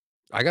fuck?"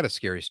 I got a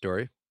scary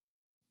story.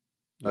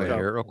 Want to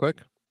hear it real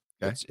quick?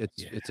 Okay.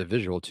 It's a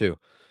visual too.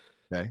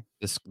 Okay.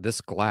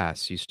 This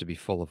glass used to be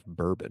full of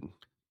bourbon,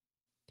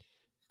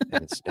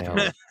 and it's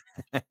now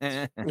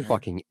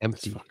fucking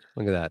empty.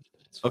 Look at that.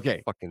 It's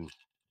fucking.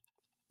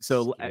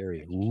 So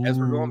scary. As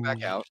we're going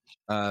back out,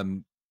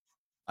 I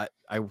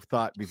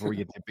thought before we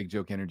get to Big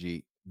Joke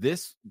Energy,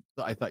 this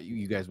I thought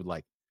you guys would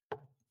like.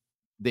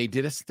 They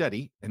did a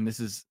study, and this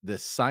is the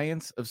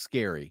science of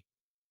scary.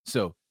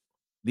 So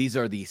these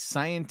are the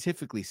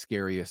scientifically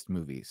scariest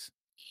movies.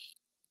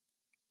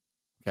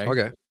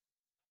 Okay.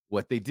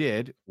 What they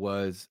did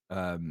was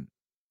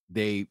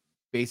they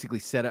basically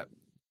set up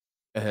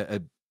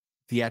a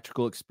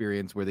theatrical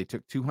experience where they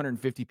took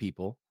 250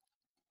 people,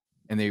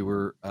 and they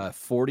were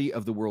 40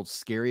 of the world's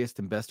scariest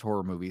and best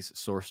horror movies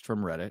sourced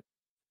from Reddit.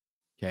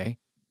 Okay.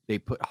 They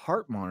put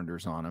heart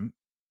monitors on them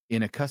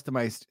in a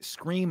customized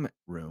scream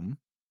room,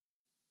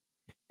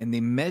 and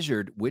they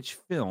measured which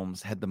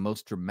films had the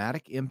most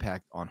dramatic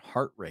impact on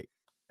heart rate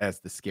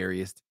as the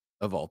scariest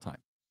of all time.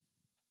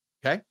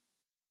 Okay.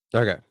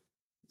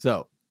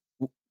 So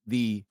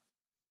the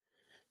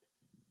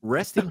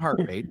resting heart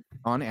rate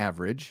on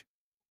average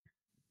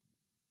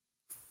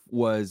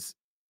was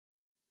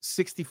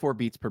 64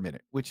 beats per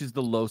minute, which is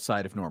the low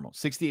side of normal.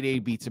 60 to 80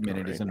 beats a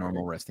minute is a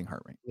normal resting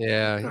heart rate.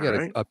 Yeah, you got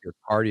to up your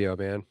cardio,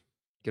 man.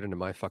 Get into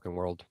my fucking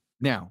world.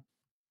 Now,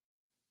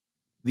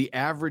 the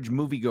average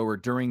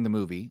moviegoer during the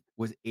movie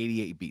was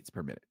 88 beats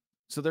per minute.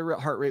 So their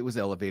heart rate was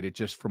elevated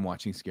just from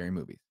watching scary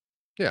movies.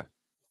 Yeah.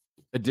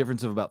 A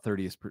difference of about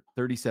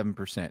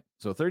 37%.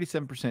 So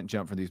 37%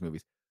 jump for these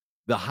movies.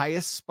 The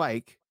highest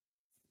spike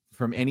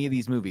from any of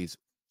these movies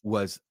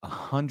was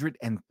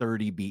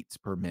 130 beats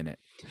per minute.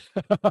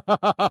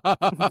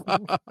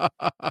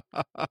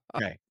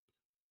 Okay.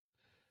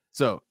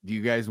 So, do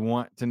you guys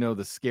want to know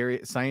the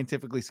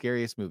scientifically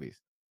scariest movies?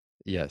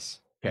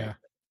 Yes. Okay. Yeah.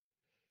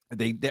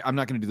 I'm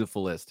not going to do the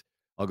full list.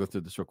 I'll go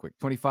through this real quick.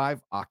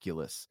 25,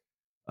 Oculus,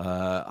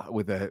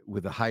 with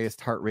the highest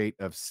heart rate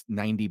of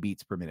 90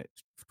 beats per minute.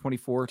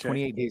 24,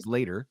 28 days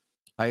later,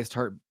 highest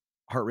heart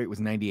rate was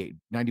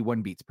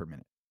 91 beats per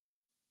minute.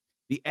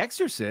 The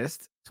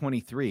Exorcist,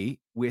 23,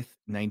 with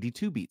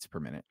 92 beats per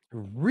minute.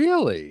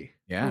 Really?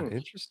 Yeah.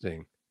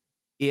 Interesting.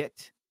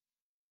 It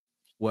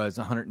was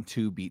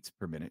 102 beats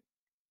per minute.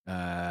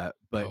 But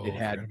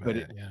it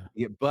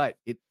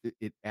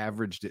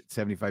averaged at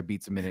 75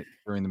 beats a minute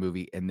during the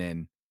movie, and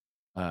then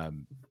I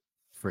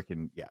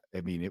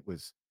mean, it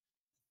was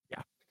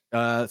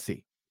let's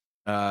see.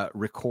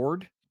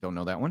 Record, don't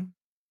know that one.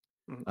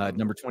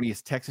 Number 20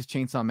 is Texas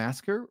Chainsaw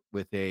Massacre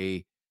with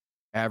a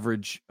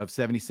average of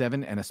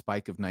 77 and a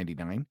spike of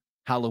 99.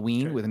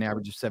 Halloween with an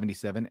average of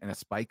 77 and a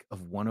spike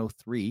of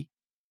 103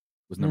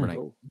 was number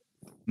 9.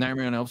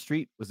 Nightmare on Elm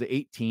Street was at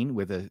 18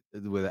 with an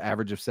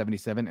average of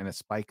 77 and a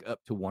spike up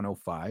to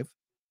 105.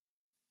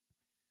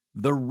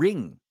 The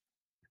Ring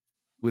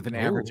with an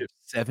average of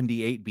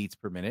 78 beats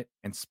per minute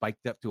and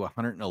spiked up to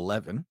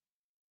 111.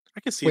 I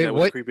can see that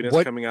with creepiness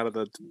coming out of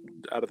the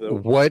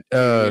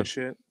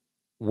shit.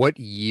 What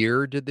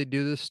year did they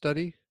do this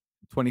study?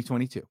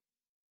 2022.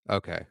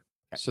 Okay.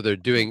 So they're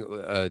doing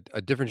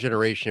a different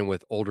generation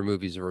with older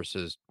movies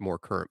versus more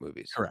current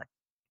movies. Correct.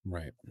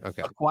 Right.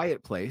 Okay. A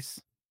Quiet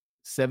Place,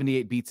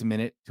 78 beats a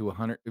minute to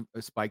 100,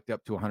 spiked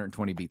up to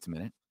 120 beats a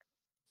minute.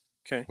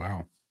 Okay.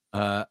 Wow.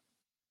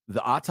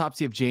 The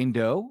Autopsy of Jane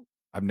Doe,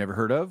 I've never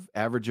heard of.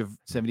 Average of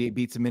 78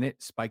 beats a minute,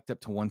 spiked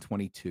up to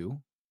 122.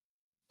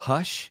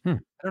 Hush. I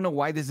don't know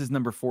why this is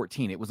number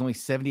 14. It was only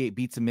 78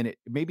 beats a minute.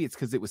 Maybe it's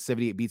because it was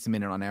 78 beats a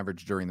minute on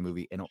average during the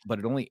movie, but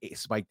it only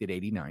spiked at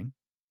 89.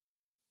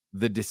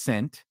 The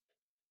Descent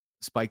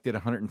spiked at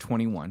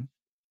 121.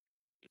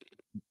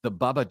 The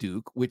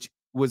Babadook, which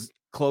was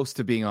close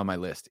to being on my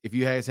list. If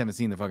you guys haven't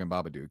seen the fucking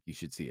Babadook, you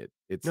should see it.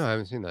 No, I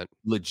haven't seen that.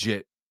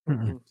 Legit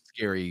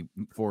scary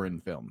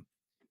foreign film.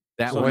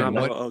 That So one.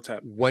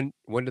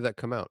 When did that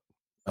come out?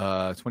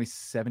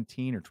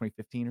 2017 or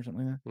 2015 or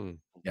something like that.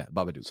 Yeah,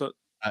 Babadook. So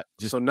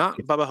not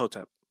Bubba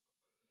Hotep.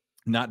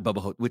 Not Bubba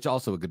Hotep, which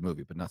also a good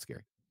movie, but not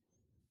scary.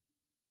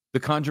 The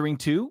Conjuring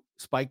 2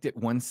 spiked at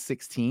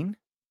 116.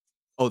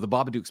 Oh, the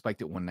Babadook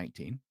spiked at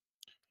 119.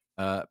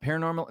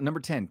 Paranormal, number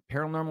 10,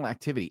 Paranormal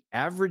Activity.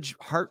 Average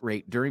heart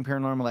rate during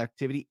Paranormal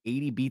Activity,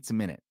 80 beats a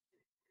minute.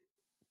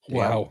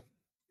 Wow.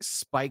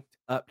 Spiked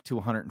up to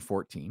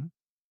 114.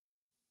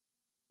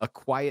 A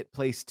Quiet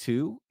Place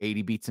 2,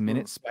 80 beats a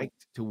minute,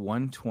 spiked to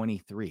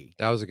 123.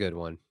 That was a good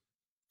one.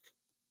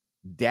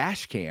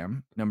 Dash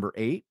Cam, number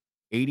 8,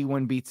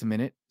 81 beats a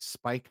minute,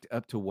 spiked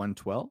up to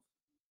 112.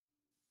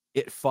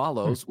 It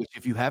Follows, which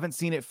if you haven't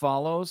seen It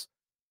Follows,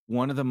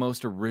 one of the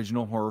most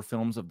original horror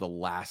films of the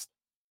last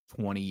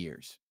 20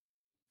 years.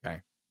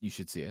 Okay. You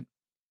should see it.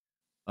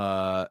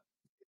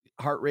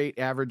 Heart rate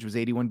average was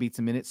 81 beats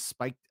a minute,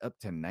 spiked up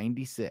to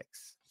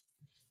 96.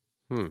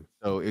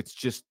 So it's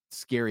just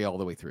scary all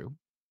the way through.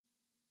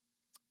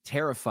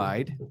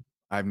 Terrified.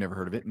 I've never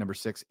heard of it. Number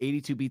 6,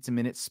 82 beats a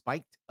minute,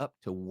 spiked up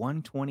to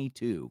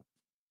 122.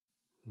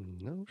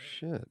 No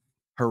shit.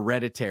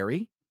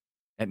 Hereditary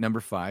at number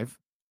 5.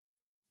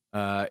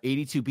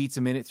 82 beats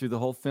a minute through the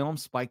whole film,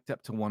 spiked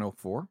up to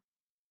 104.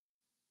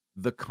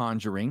 The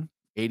Conjuring,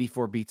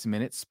 84 beats a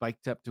minute,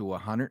 spiked up to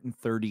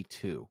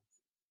 132.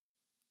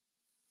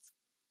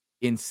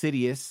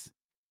 Insidious,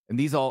 and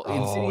these all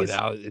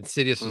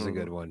Insidious was a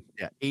good one.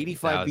 Yeah,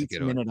 85 beats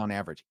a minute on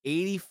average.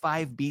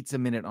 85 beats a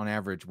minute on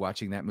average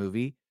watching that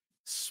movie,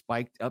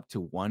 spiked up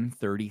to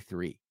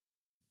 133.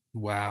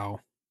 Wow.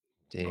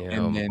 Damn.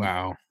 And then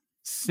wow.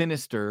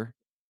 Sinister,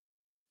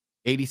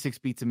 86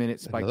 beats a minute,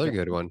 spiked Another up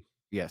good one.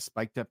 Yeah,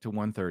 spiked up to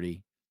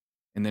 130.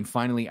 And then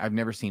finally, I've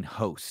never seen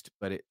Host,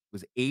 but it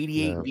was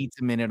 88 beats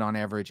a minute on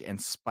average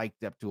and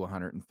spiked up to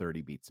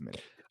 130 beats a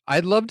minute.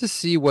 I'd love to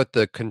see what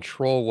the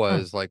control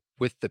was like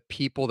with the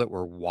people that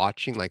were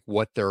watching, like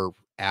what their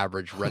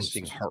average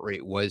resting heart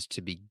rate was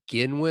to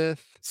begin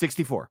with.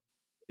 64.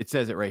 It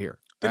says it right here.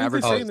 Didn't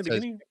they say in the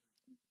beginning?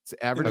 It's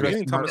average in the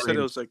resting beginning, heart Thomas rate said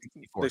it was like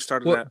 64. They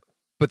started at.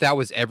 But that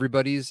was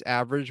everybody's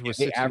average. Was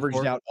they 64?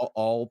 averaged out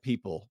all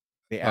people.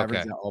 They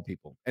averaged out all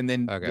people, and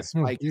then the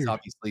spike is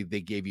obviously they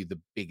gave you the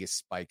biggest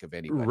spike of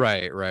anybody.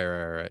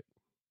 Right.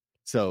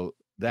 So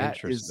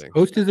that is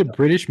Host is a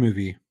British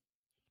movie.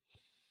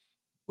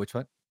 Which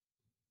one?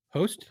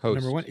 Host.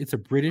 Number 1. It's a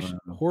British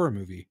horror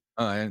movie.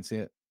 Oh, I didn't see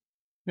it.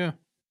 Yeah.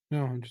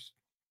 No, I'm just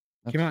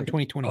came out in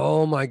 2020.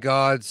 Oh my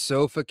God,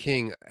 Sofa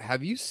King.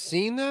 Have you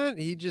seen that?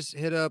 He just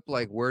hit up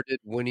like, where did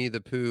Winnie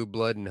the Pooh,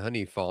 Blood and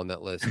Honey fall on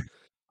that list?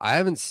 I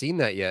haven't seen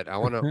that yet. I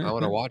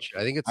wanna watch it.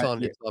 I think it's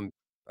on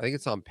I think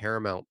it's on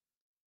Paramount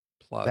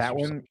Plus. That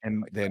one, something.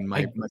 and then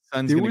my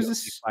son's gonna go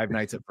see Five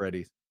Nights at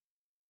Freddy's.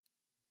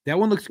 That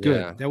one looks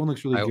good. Yeah. That one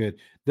looks really good.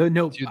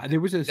 There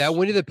was that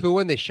Winnie the Pooh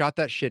one. They shot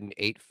that shit in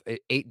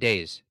 8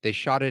 days. They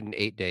shot it in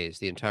 8 days.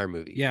 The entire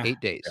movie. Yeah,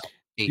 8 days.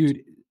 Yeah.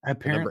 Dude,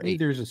 apparently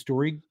there's a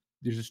story.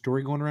 There's a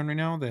story going around right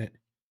now that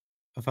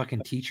a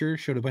fucking teacher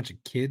showed a bunch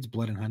of kids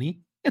Blood and Honey,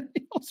 and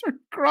they all started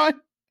crying.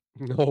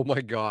 Oh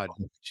my God.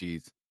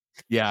 Jeez.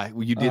 Yeah,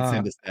 well, you did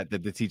send us that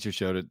the teacher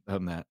showed it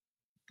on that.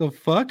 The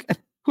fuck?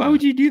 Why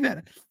would you do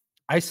that?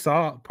 I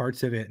saw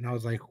parts of it and I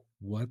was like,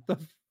 what the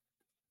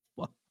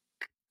fuck?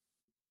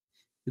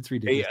 It's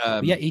ridiculous.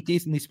 Hey, yeah, 8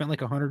 days and they spent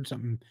like 100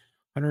 something.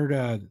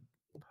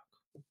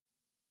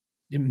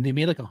 They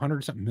made like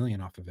 100 something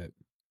million off of it.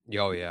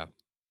 Oh yeah.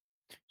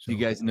 So, do you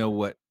guys know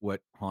what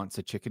haunts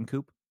a chicken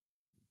coop?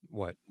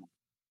 What?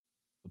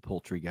 The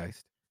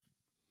poultrygeist.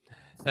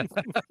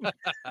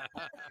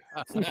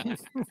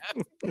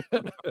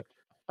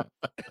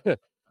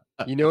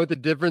 You know what the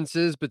difference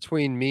is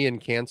between me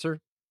and cancer?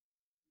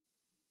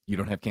 You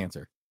don't have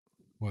cancer.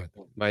 What?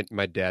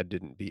 My dad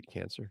didn't beat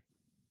cancer.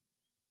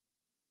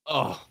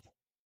 Oh,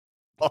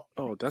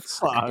 that's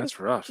rough. That is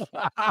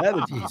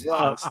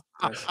rough.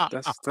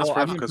 That's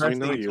rough because we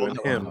know you and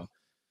him.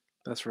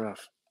 That's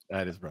rough.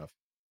 That is rough.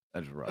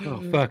 That is rough.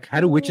 Oh fuck!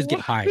 How do witches get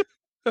high?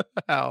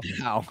 How?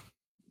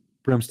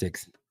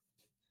 Broomsticks.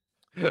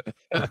 Did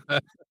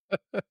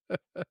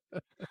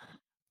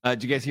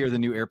you guys hear the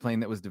new airplane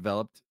that was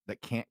developed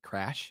that can't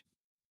crash?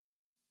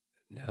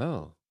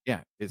 No.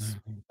 Yeah, it's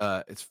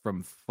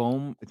from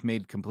foam. It's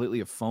made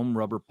completely of foam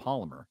rubber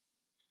polymer,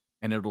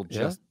 and it'll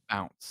just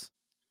bounce.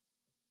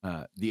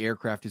 The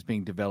aircraft is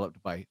being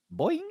developed by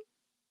Boeing.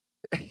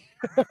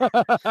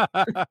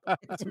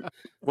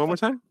 One more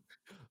time.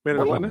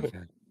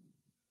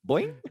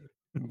 Boeing.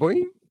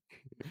 Boing.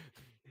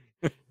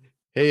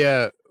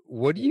 Hey,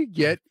 what do you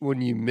get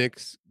when you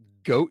mix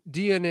goat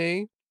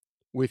DNA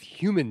with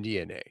human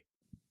DNA?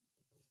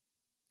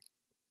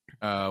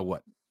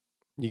 What?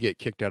 You get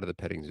kicked out of the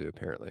petting zoo,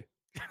 apparently.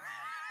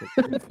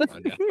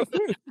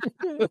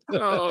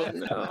 Oh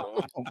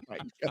no!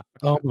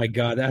 Oh my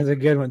god, that's a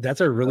good one.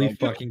 That's a really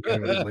fucking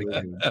good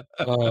one.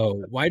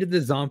 Like, why did the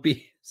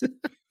zombie?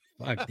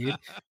 Fuck, dude.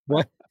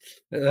 What?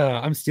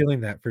 I'm stealing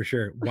that for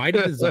sure. Why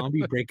did the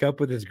zombie break up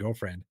with his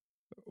girlfriend?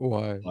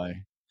 Why?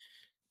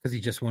 Because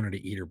he just wanted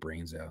to eat her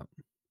brains out.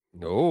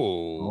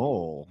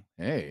 Oh,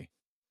 hey.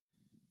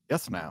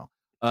 Yes, now.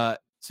 So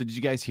did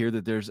you guys hear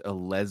that there's a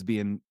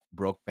lesbian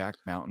Brokeback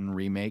Mountain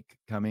remake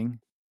coming?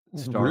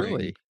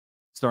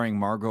 Starring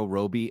Margot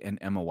Robbie and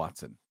Emma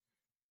Watson.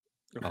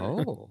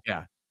 Oh.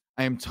 Yeah.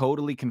 I am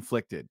totally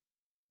conflicted.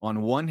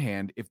 On one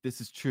hand, if this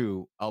is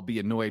true, I'll be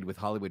annoyed with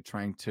Hollywood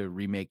trying to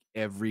remake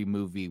every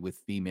movie with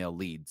female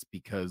leads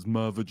because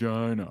my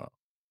vagina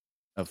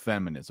of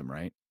feminism,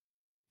 right?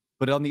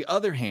 But on the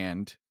other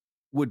hand,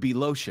 would be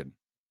lotion.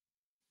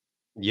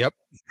 Yep.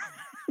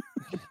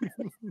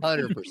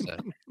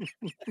 100%.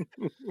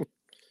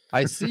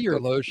 I see your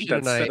lotion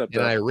and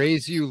I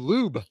raise you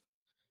lube.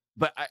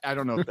 But I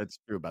don't know if that's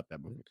true about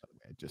that movie. By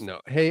the way. No.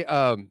 Hey,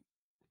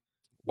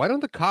 why don't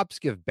the cops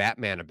give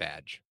Batman a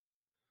badge?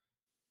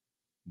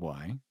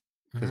 Why?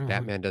 Because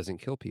Batman doesn't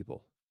kill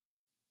people.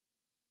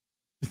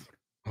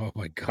 Oh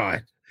my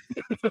god.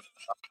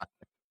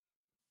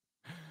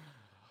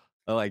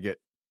 I like it.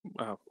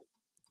 Wow.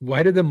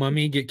 Why did the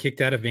mummy get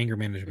kicked out of anger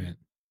management?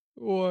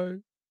 Why?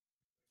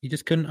 He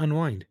just couldn't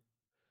unwind.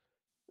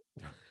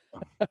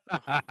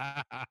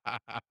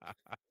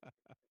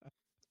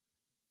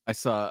 I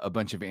saw a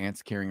bunch of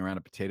ants carrying around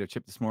a potato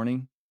chip this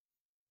morning,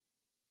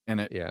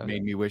 and it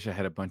made me wish I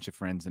had a bunch of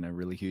friends in a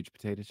really huge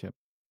potato chip.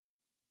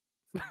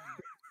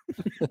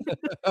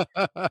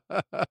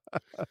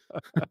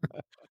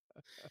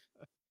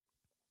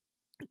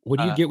 What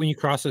do you get when you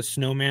cross a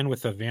snowman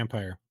with a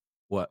vampire?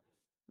 What?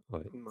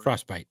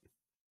 Frostbite.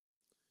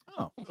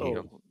 Oh,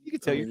 you can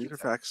tell your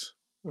facts.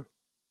 Oh,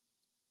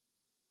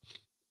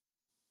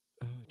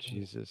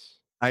 Jesus.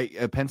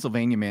 A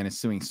Pennsylvania man is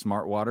suing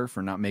Smartwater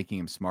for not making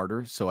him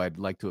smarter. So I'd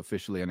like to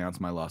officially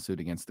announce my lawsuit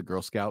against the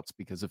Girl Scouts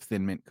because of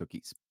Thin Mint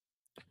cookies.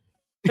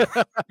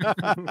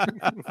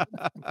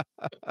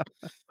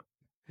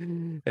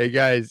 Hey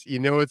guys, you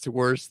know what's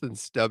worse than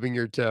stubbing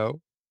your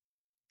toe?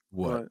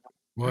 What?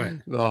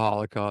 The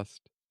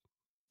Holocaust.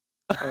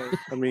 I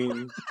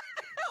mean,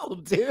 hell,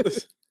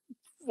 dude.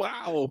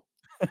 Wow.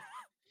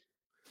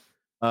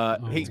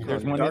 Hey,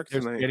 there's one.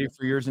 There's ready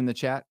for yours in the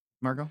chat,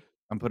 Marco.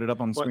 I'm put it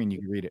up on the screen. You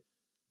can read it.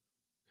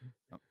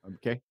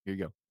 Okay, here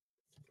you go.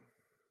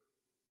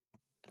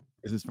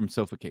 This is from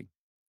Sofa King.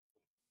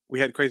 We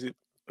had crazy.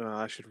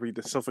 I should read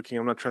the Sofa King.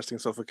 I'm not trusting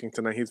Sofa King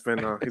tonight. He's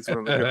been on the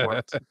good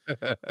ones.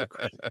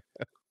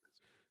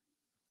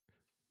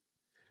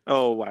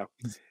 Oh wow,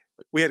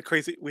 we had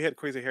crazy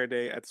hair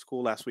day at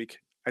school last week.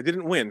 I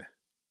didn't win.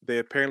 They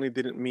apparently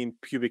didn't mean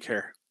pubic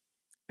hair,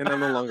 and I'm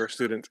no longer a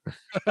student.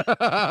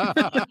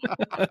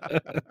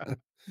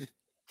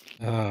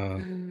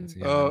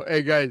 Oh,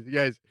 hey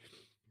guys,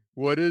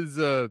 what is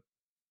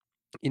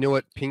you know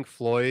what Pink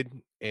Floyd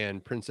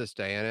and Princess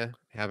Diana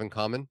have in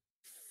common?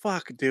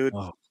 Fuck, dude.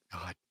 Oh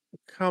God.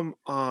 Come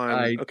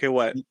on. Okay,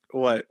 what?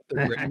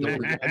 I'm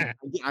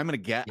gonna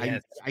guess.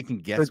 Yes. I can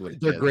guess what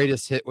their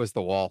greatest hit was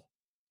The Wall.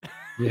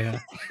 Yeah.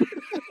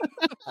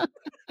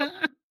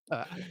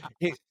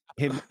 Hey,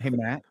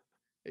 Matt.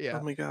 Yeah.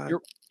 Oh my God.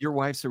 Your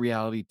wife's a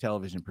reality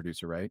television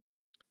producer, right?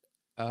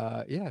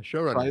 Yeah,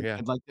 showrunner.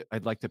 Yeah.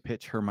 I'd like to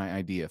pitch her my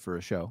idea for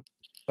a show.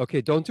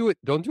 Okay, don't do it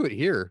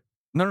here.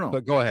 No.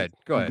 But go ahead.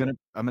 I'm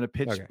gonna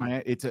pitch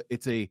my.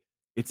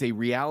 It's a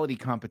reality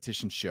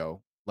competition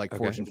show like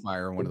Forge and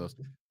Fire or one of those,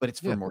 but it's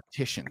for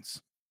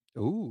morticians.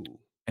 Ooh.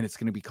 And it's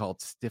gonna be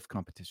called Stiff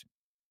Competition.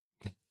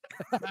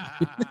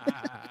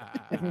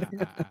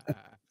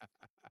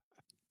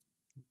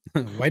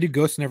 Why do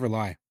ghosts never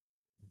lie?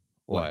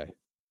 Why?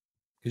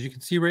 Because you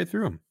can see right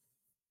through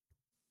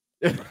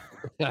them.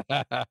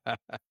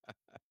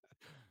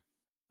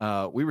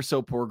 We were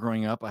so poor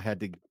growing up. I had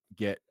to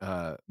get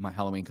my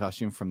Halloween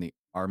costume from the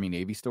Army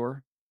Navy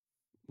store.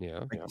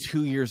 Yeah. Like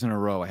 2 years in a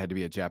row, I had to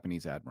be a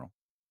Japanese admiral.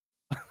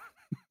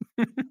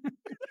 Do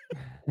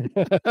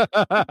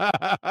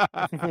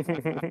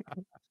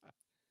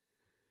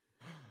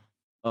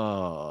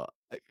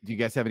you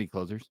guys have any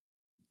closers?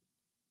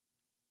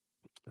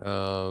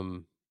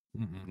 No.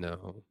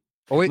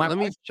 Oh wait, let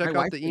me check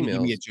out the emails.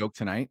 Give me a joke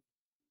tonight.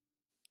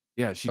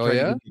 Yeah, she tried to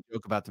give me a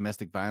joke about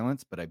domestic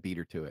violence, but I beat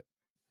her to it.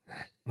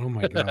 Oh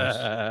my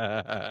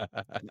gosh.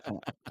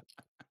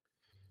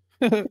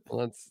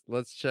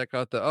 Let's check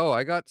out the. Oh,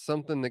 I got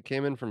something that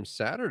came in from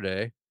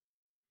Saturday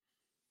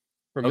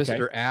from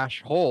Mr.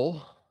 Ash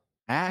Hole.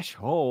 Ash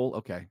Hole.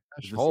 Okay.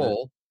 Ash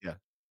Hole. Yeah.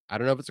 I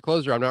don't know if it's a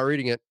closer. I'm not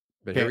reading it.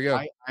 But here we go.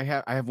 I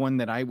have one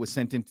that was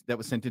sent in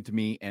to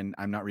me, and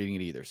I'm not reading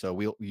it either. So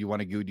you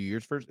want to go do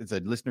yours first? It's a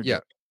listener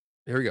joke.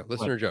 Here we go.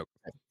 Listener joke.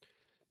 Okay.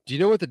 Do you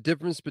know what the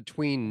difference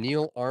between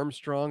Neil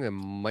Armstrong and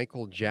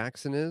Michael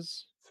Jackson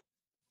is?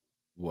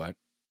 What?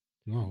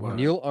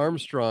 Neil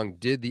Armstrong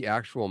did the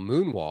actual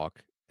moonwalk,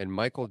 and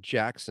Michael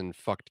Jackson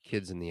fucked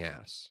kids in the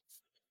ass.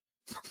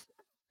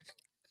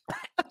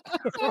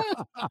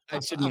 I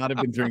should not have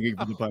been drinking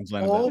for the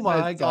punchline. Oh my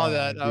God. I saw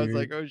that. Dude. I was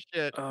like, oh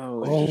shit.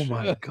 Oh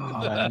my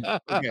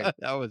God. Okay.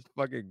 That was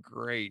fucking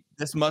great.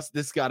 This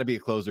got to be a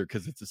closer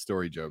because it's a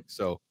story joke.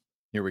 So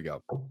here we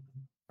go.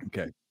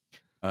 Okay.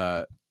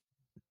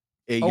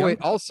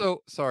 Wait.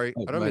 Also, sorry.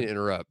 I don't mean to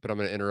interrupt, but I'm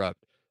going to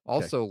interrupt.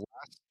 Also,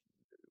 last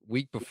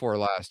week before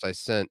last, I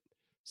sent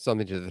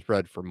something to the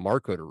thread for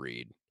Marco to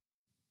read.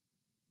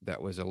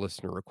 That was a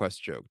listener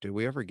request joke. Did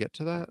we ever get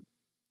to that?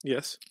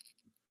 Yes.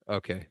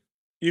 Okay.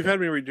 You've had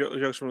me read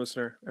jokes from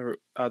listener for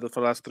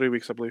the last 3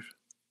 weeks, I believe.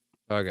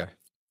 Okay.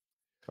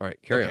 All right.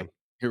 Carry on.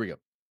 Here we go.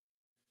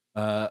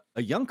 A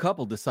young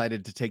couple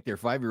decided to take their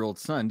 5-year-old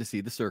son to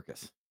see the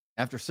circus.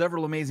 After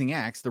several amazing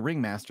acts, the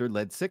ringmaster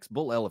led 6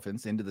 bull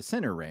elephants into the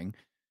center ring,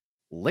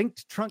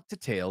 linked trunk to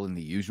tail in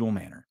the usual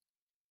manner.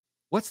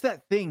 "What's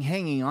that thing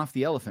hanging off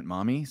the elephant,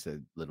 Mommy?"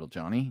 said little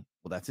Johnny.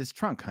 "Well, that's his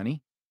trunk,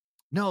 honey."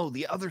 "No,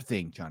 the other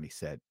thing," Johnny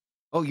said.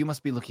 "Oh, you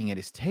must be looking at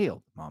his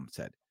tail," Mom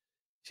said.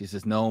 She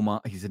says, "No, Mom."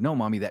 He said, "No,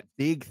 Mommy, that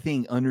big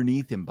thing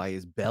underneath him by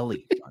his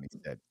belly," Johnny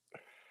said.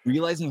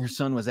 Realizing her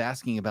son was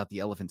asking about the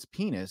elephant's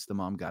penis, the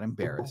mom got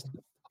embarrassed.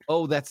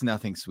 "Oh, that's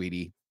nothing,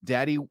 sweetie.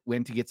 Daddy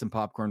went to get some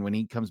popcorn. When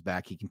he comes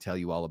back, he can tell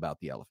you all about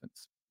the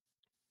elephants."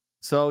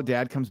 So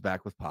Dad comes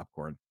back with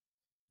popcorn,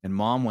 and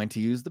Mom went to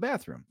use the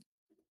bathroom.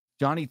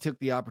 Johnny took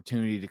the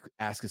opportunity to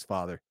ask his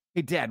father,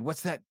 "Hey, Dad,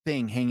 what's that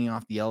thing hanging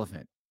off the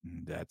elephant?"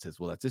 And Dad says,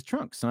 "Well, that's his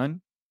trunk,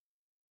 son."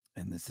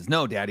 And this says,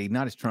 "No, Daddy,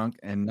 not his trunk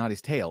and not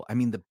his tail. I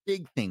mean the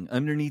big thing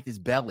underneath his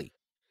belly."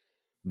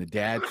 And the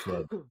dad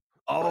said,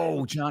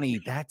 "Oh, Johnny,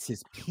 that's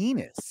his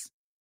penis."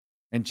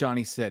 And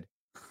Johnny said,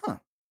 "Huh,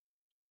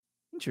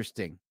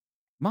 interesting.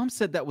 Mom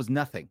said that was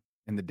nothing."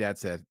 And the dad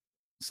said,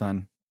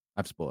 "Son,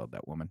 I've spoiled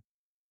that woman."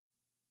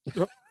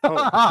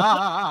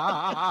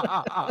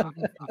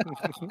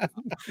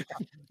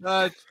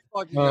 That's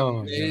fucking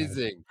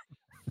amazing.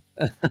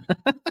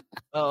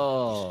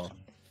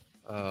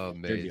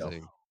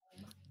 Amazing.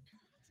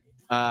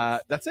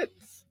 That's it.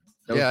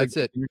 That's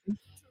it.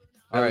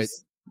 All right.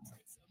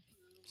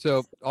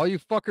 So all you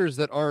fuckers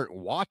that aren't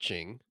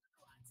watching,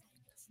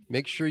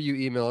 make sure you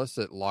email us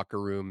at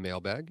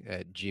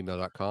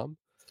lockerroommailbag@gmail.com.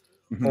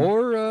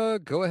 Or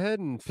go ahead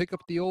and pick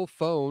up the old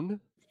phone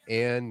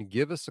and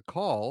give us a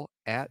call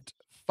at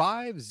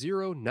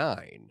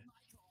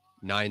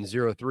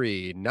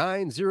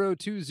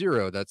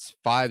 509-903-9020. That's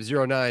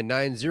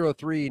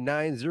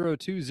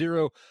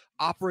 509-903-9020.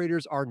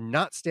 Operators are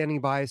not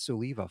standing by, so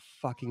leave a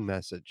fucking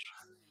message.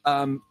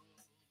 I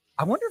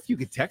wonder if you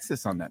could text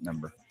us on that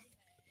number.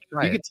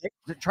 Try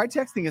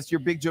texting us your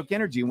Big Joke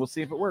Energy, and we'll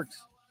see if it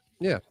works.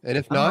 Yeah, and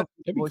if not,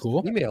 that'd be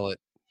cool. Email it.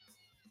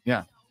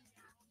 Yeah,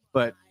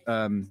 but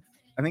I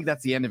think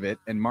that's the end of it.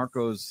 And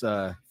Marco's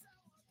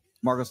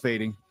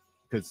fading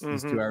because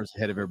he's 2 hours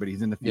ahead of everybody.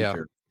 He's in the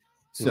future.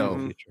 Yeah.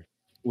 So,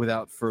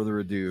 without further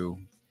ado,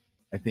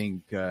 I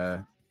think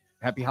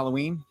happy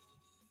Halloween,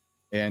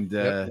 and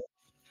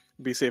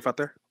be safe out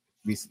there.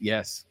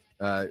 Yes.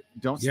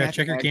 Don't check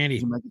your candy.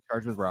 You might get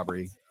charged with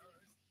robbery.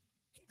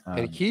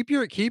 And keep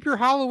your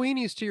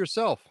Halloweenies to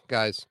yourself,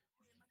 guys.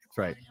 That's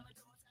right.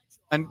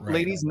 And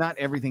ladies, not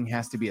everything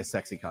has to be a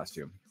sexy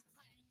costume.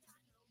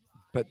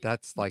 But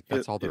that's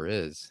all there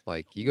is.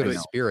 Like, you go to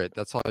Spirit,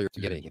 that's all you're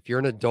getting. If you're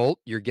an adult,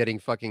 you're getting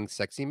fucking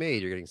sexy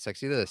maid. You're getting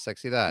sexy this,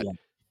 sexy that. Yeah.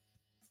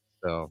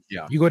 So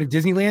you go to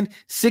Disneyland,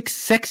 6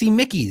 sexy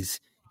Mickeys,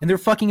 and they're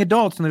fucking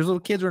adults, and there's little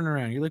kids running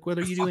around. You're like, what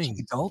are you doing?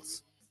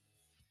 Adults?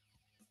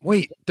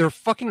 Wait, they're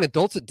fucking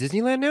adults at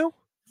Disneyland now?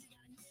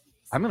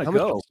 I'm gonna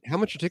go. How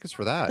much are tickets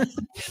for that?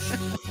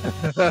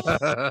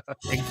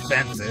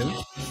 Expensive.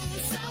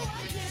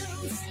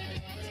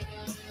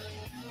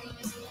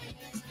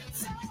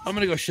 I'm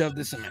gonna go shove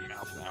this in my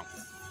mouth now.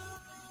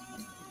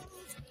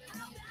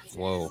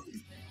 Whoa.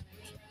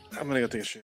 I'm gonna go take a shit.